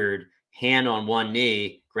weird hand on one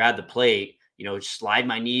knee, grab the plate, you know, slide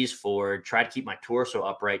my knees forward, try to keep my torso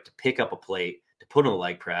upright to pick up a plate to put on the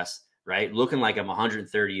leg press, right? Looking like I'm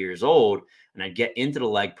 130 years old. And I'd get into the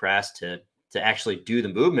leg press to actually do the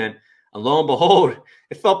movement. And lo and behold,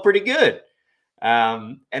 it felt pretty good.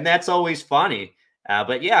 And that's always funny.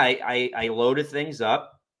 But yeah, I loaded things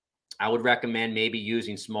up. I would recommend maybe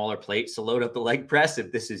using smaller plates to load up the leg press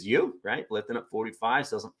if this is you, right? Lifting up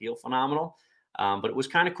 45s doesn't feel phenomenal. But it was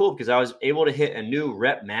kind of cool because I was able to hit a new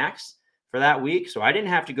rep max for that week. So I didn't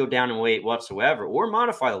have to go down in weight whatsoever or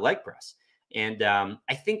modify the leg press. And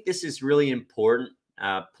I think this is really important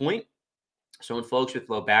point. So in folks with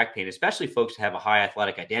low back pain, especially folks that have a high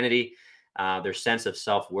athletic identity, their sense of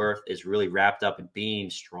self-worth is really wrapped up in being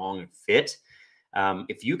strong and fit.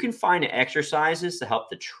 If you can find exercises to help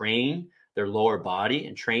to train their lower body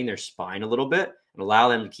and train their spine a little bit and allow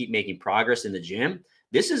them to keep making progress in the gym,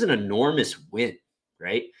 this is an enormous win,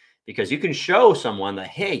 right? Because you can show someone that,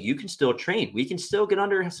 hey, you can still train. We can still get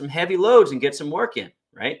under some heavy loads and get some work in,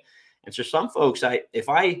 right? And so some folks,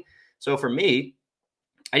 so for me,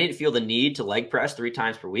 I didn't feel the need to leg press 3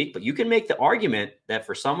 times per week, but you can make the argument that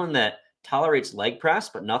for someone that tolerates leg press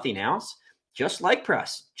but nothing else, just leg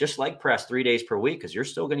press 3 days per week because you're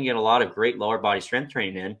still going to get a lot of great lower body strength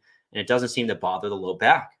training in and it doesn't seem to bother the low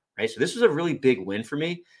back, right? So this was a really big win for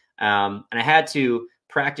me. And I had to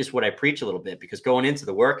practice what I preach a little bit, because going into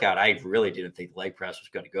the workout, I really didn't think the leg press was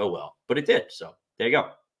going to go well, but it did. So there you go.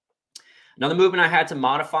 Another movement I had to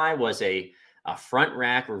modify was a front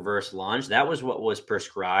rack reverse lunge. That was what was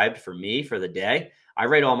prescribed for me for the day. I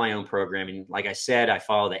write all my own programming. Like I said, I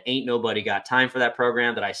follow the Ain't Nobody Got Time for That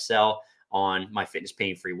program that I sell on my Fitness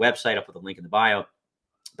Pain Free website. I'll put the link in the bio.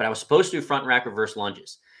 But I was supposed to do front rack reverse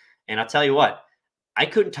lunges. And I'll tell you what, I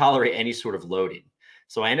couldn't tolerate any sort of loading.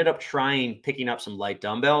 So I ended up picking up some light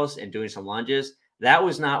dumbbells and doing some lunges. That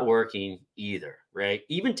was not working either, right?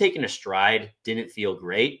 Even taking a stride didn't feel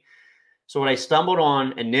great. So what I stumbled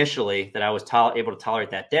on initially that I was able to tolerate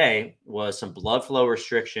that day was some blood flow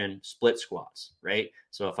restriction split squats, right?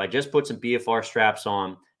 So if I just put some BFR straps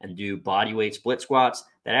on and do body weight split squats,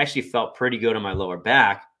 that actually felt pretty good on my lower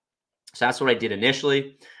back. So that's what I did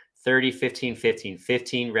initially. 30, 15, 15,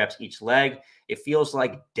 15 reps each leg. It feels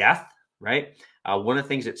like death, right? One of the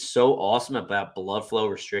things that's so awesome about blood flow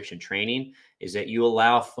restriction training is that you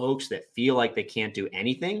allow folks that feel like they can't do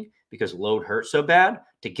anything because load hurts so bad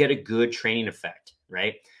to get a good training effect,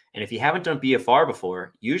 right? And if you haven't done BFR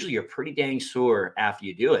before, usually you're pretty dang sore after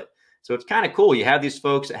you do it. So it's kind of cool. You have these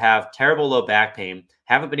folks that have terrible low back pain,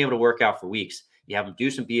 haven't been able to work out for weeks. You have them do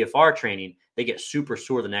some BFR training, they get super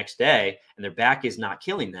sore the next day and their back is not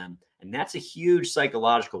killing them. And that's a huge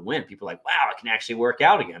psychological win. People are like, wow, I can actually work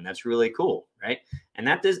out again. That's really cool, right? And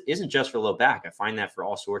that isn't just for low back. I find that for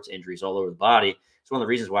all sorts of injuries all over the body. It's one of the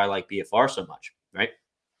reasons why I like BFR so much, right?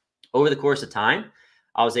 Over the course of time,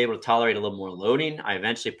 I was able to tolerate a little more loading. I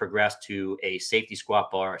eventually progressed to a safety squat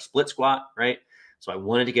bar split squat, right? So I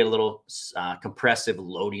wanted to get a little compressive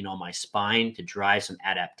loading on my spine to drive some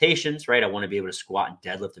adaptations, right? I want to be able to squat and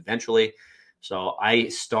deadlift eventually. So I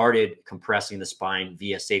started compressing the spine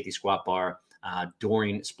via safety squat bar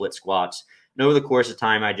during split squats. And over the course of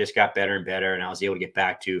time, I just got better and better, and I was able to get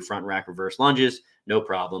back to front rack reverse lunges, no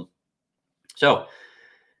problem. So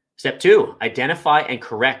step 2, identify and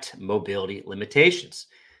correct mobility limitations.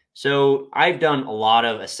 So I've done a lot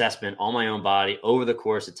of assessment on my own body over the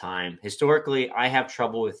course of time. Historically, I have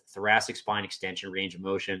trouble with thoracic spine extension range of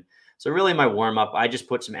motion. So really my warm up, I just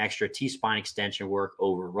put some extra T-spine extension work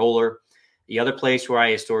over roller. The other place where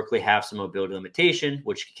I historically have some mobility limitation,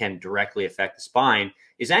 which can directly affect the spine,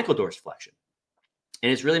 is ankle dorsiflexion.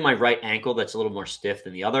 And it's really my right ankle that's a little more stiff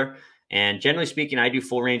than the other. And generally speaking, I do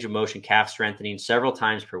full range of motion calf strengthening several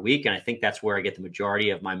times per week. And I think that's where I get the majority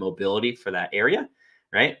of my mobility for that area,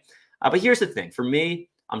 right? But here's the thing. For me,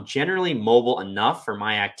 I'm generally mobile enough for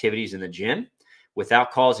my activities in the gym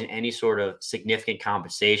without causing any sort of significant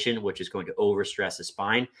compensation, which is going to overstress the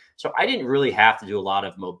spine. So I didn't really have to do a lot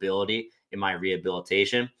of mobility in my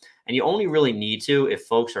rehabilitation. And you only really need to if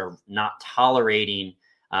folks are not tolerating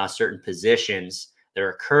certain positions that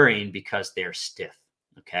are occurring because they're stiff,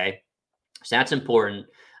 okay? So that's important.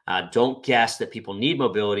 Don't guess that people need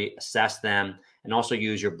mobility, assess them, and also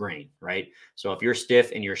use your brain, right? So if you're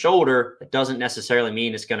stiff in your shoulder, that doesn't necessarily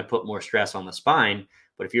mean it's going to put more stress on the spine.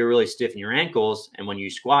 But if you're really stiff in your ankles and when you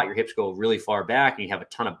squat, your hips go really far back and you have a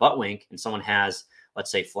ton of butt wink and someone has,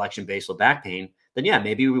 let's say, flexion basal back pain, then yeah,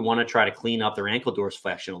 maybe we want to try to clean up their ankle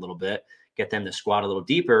dorsiflexion a little bit, get them to squat a little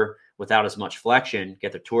deeper without as much flexion,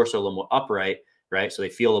 get their torso a little more upright, right? So they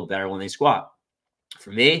feel a little better when they squat.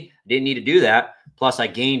 For me, I didn't need to do that. Plus, I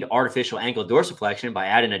gained artificial ankle dorsiflexion by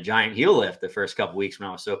adding a giant heel lift the first couple of weeks when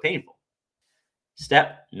I was so painful.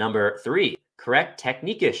 Step number 3, correct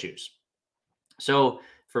technique issues. So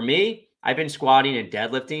for me, I've been squatting and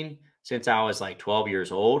deadlifting since I was like 12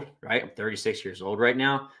 years old, right? I'm 36 years old right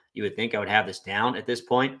now. You would think I would have this down at this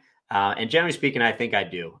point. And generally speaking, I think I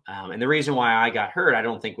do. And the reason why I got hurt, I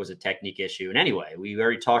don't think was a technique issue in any way. We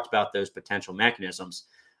already talked about those potential mechanisms.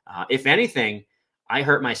 If anything, I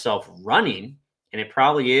hurt myself running, and it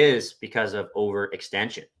probably is because of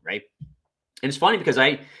overextension, right? And it's funny because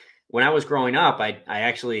when I was growing up, I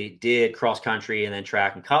actually did cross country and then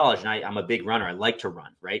track in college, and I'm a big runner. I like to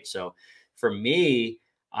run, right? So for me,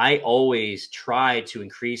 I always tried to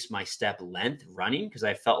increase my step length running because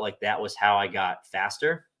I felt like that was how I got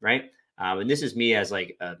faster, right? And this is me as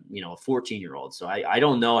like a 14-year-old. So I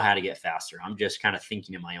don't know how to get faster. I'm just kind of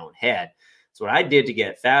thinking in my own head. So what I did to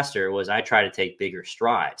get faster was I tried to take bigger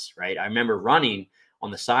strides, right? I remember running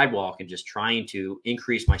on the sidewalk and just trying to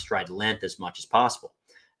increase my stride length as much as possible.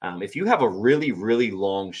 If you have a really, really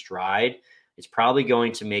long stride, it's probably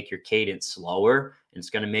going to make your cadence slower, and it's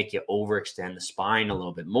going to make you overextend the spine a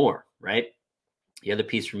little bit more, right? The other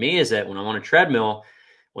piece for me is that when I'm on a treadmill,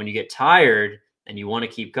 when you get tired and you want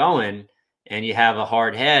to keep going and you have a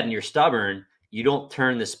hard head and you're stubborn, you don't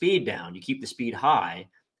turn the speed down. You keep the speed high.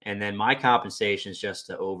 And then my compensation is just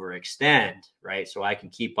to overextend, right? So I can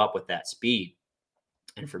keep up with that speed.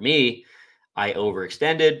 And for me, I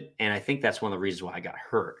overextended. And I think that's one of the reasons why I got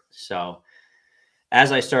hurt. So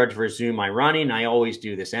as I started to resume my running, I always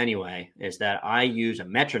do this anyway, is that I use a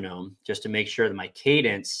metronome just to make sure that my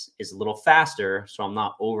cadence is a little faster so I'm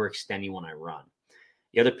not overextending when I run.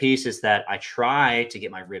 The other piece is that I try to get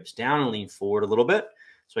my ribs down and lean forward a little bit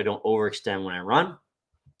so I don't overextend when I run.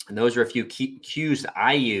 And those are a few key cues that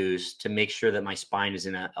I use to make sure that my spine is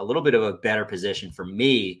in a little bit of a better position for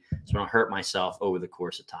me so I don't hurt myself over the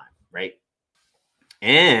course of time, right?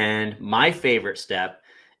 And my favorite step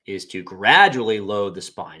is to gradually load the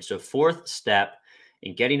spine. So fourth step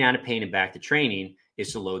in getting out of pain and back to training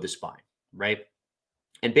is to load the spine, right?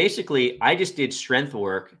 And basically, I just did strength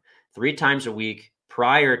work 3 times a week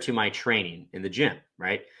prior to my training in the gym,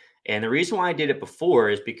 right? And the reason why I did it before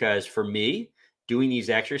is because for me, doing these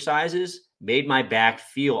exercises made my back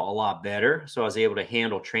feel a lot better. So I was able to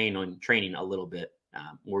handle training a little bit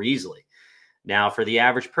more easily. Now, for the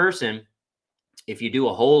average person, if you do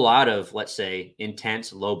a whole lot of, let's say,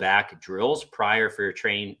 intense low back drills prior for your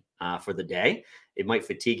training for the day, it might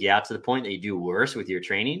fatigue you out to the point that you do worse with your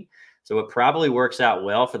training. So what probably works out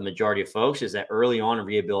well for the majority of folks is that early on in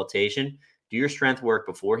rehabilitation, do your strength work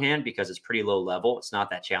beforehand because it's pretty low level. It's not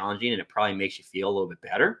that challenging and it probably makes you feel a little bit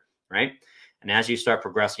better, right? And as you start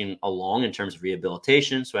progressing along in terms of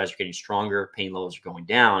rehabilitation, so as you're getting stronger, pain levels are going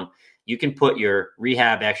down, you can put your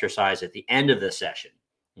rehab exercise at the end of the session,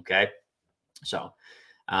 okay? So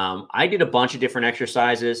I did a bunch of different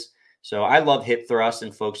exercises. So I love hip thrusts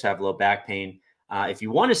and folks have low back pain. If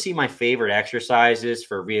you want to see my favorite exercises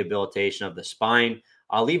for rehabilitation of the spine,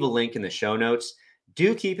 I'll leave a link in the show notes.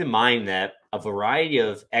 Do keep in mind that a variety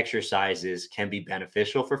of exercises can be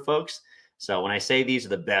beneficial for folks. So when I say these are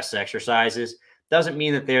the best exercises, doesn't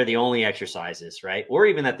mean that they're the only exercises, right? Or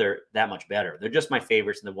even that they're that much better. They're just my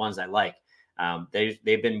favorites and the ones I like.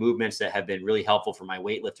 They've been movements that have been really helpful for my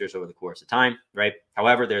weightlifters over the course of time, right?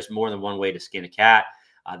 However, there's more than one way to skin a cat.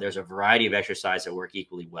 There's a variety of exercises that work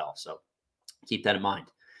equally well. So keep that in mind.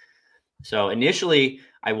 So initially,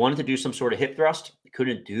 I wanted to do some sort of hip thrust. I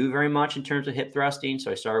couldn't do very much in terms of hip thrusting.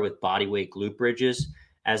 So I started with body weight glute bridges.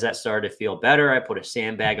 As that started to feel better, I put a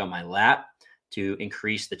sandbag on my lap to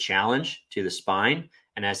increase the challenge to the spine.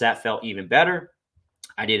 And as that felt even better,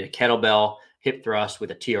 I did a kettlebell hip thrust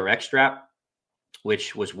with a TRX strap,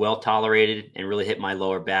 which was well tolerated and really hit my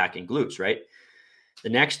lower back and glutes, right? The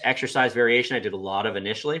next exercise variation I did a lot of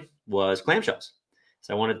initially was clamshells.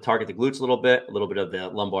 So I wanted to target the glutes a little bit of the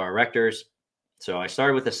lumbar erectors. So I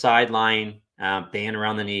started with a sideline band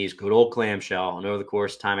around the knees, good old clamshell. And over the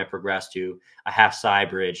course of time, I progressed to a half side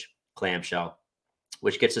bridge clamshell,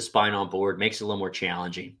 which gets the spine on board, makes it a little more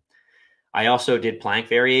challenging. I also did plank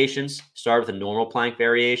variations, started with a normal plank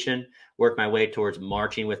variation, worked my way towards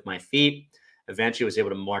marching with my feet. Eventually was able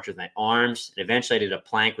to march with my arms. And eventually I did a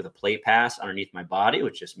plank with a plate pass underneath my body,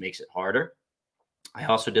 which just makes it harder. I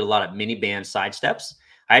also did a lot of mini band side steps.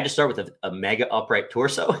 I had to start with a mega upright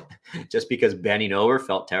torso just because bending over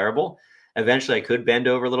felt terrible. Eventually I could bend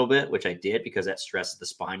over a little bit, which I did because that stresses the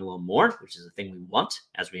spine a little more, which is the thing we want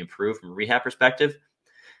as we improve from a rehab perspective.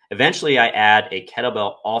 Eventually I add a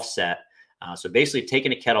kettlebell offset. So basically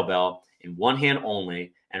taking a kettlebell in one hand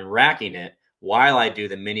only and racking it while I do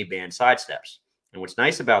the mini band side steps. And what's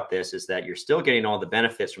nice about this is that you're still getting all the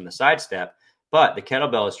benefits from the side step, but the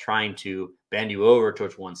kettlebell is trying to bend you over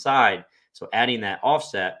towards one side. So adding that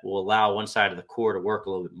offset will allow one side of the core to work a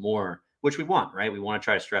little bit more, which we want, right? We want to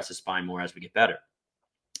try to stress the spine more as we get better.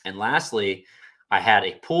 And lastly, I had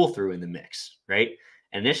a pull through in the mix, right?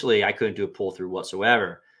 Initially, I couldn't do a pull through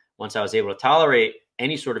whatsoever. Once I was able to tolerate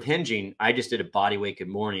any sort of hinging, I just did a body weight good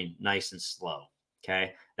morning, nice and slow.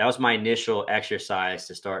 Okay. That was my initial exercise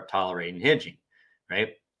to start tolerating hinging,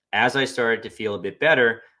 right? As I started to feel a bit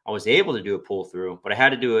better, I was able to do a pull through, but I had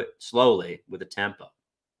to do it slowly with a tempo.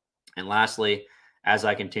 And lastly, as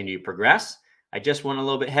I continue to progress, I just went a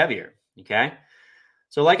little bit heavier. Okay.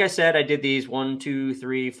 So like I said, I did these 1, 2,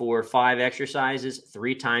 3, 4, 5 exercises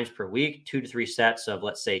 3 times per week, 2 to 3 sets of,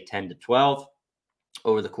 let's say, 10 to 12.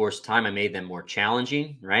 Over the course of time, I made them more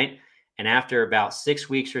challenging, right? And after about 6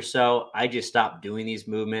 weeks or so, I just stopped doing these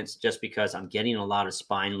movements just because I'm getting a lot of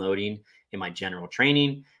spine loading in my general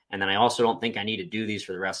training. And then I also don't think I need to do these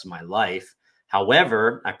for the rest of my life.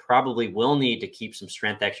 However, I probably will need to keep some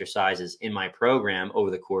strength exercises in my program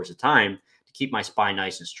over the course of time to keep my spine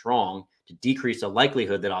nice and strong, to decrease the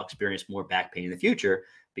likelihood that I'll experience more back pain in the future.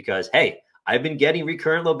 Because, hey, I've been getting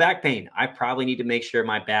recurrent low back pain. I probably need to make sure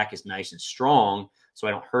my back is nice and strong so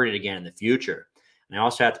I don't hurt it again in the future. And I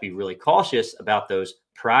also have to be really cautious about those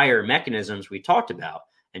prior mechanisms we talked about,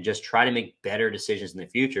 and just try to make better decisions in the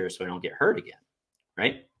future so I don't get hurt again,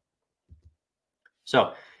 right?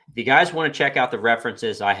 So if you guys want to check out the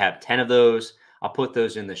references, I have 10 of those. I'll put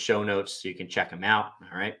those in the show notes so you can check them out.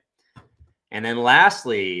 All right. And then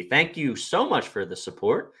lastly, thank you so much for the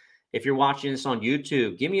support. If you're watching this on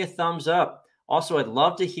YouTube, give me a thumbs up. Also, I'd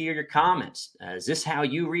love to hear your comments. Is this how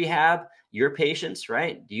you rehab your patients,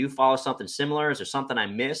 right? Do you follow something similar? Is there something I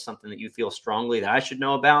missed, something that you feel strongly that I should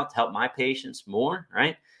know about to help my patients more,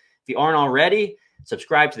 right? If you aren't already,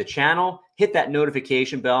 subscribe to the channel, hit that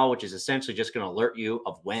notification bell, which is essentially just going to alert you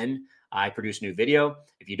of when I produce a new video.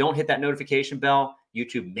 If you don't hit that notification bell,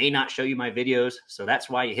 YouTube may not show you my videos. So that's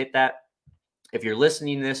why you hit that. If you're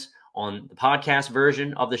listening to this on the podcast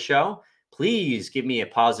version of the show, please give me a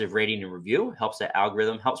positive rating and review. It helps that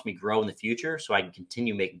algorithm, helps me grow in the future so I can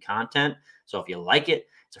continue making content. So if you like it,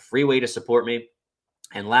 it's a free way to support me.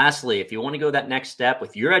 And lastly, if you want to go that next step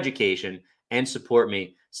with your education and support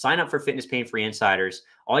me, sign up for Fitness Pain Free Insiders.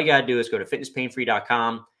 All you got to do is go to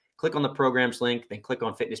fitnesspainfree.com, click on the programs link, then click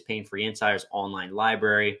on Fitness Pain Free Insiders online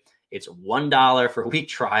library. It's $1 for a week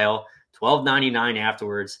trial, $12.99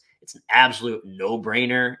 afterwards. It's an absolute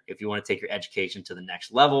no-brainer if you want to take your education to the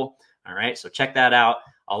next level. All right, so check that out.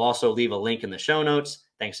 I'll also leave a link in the show notes.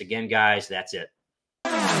 Thanks again, guys. That's it.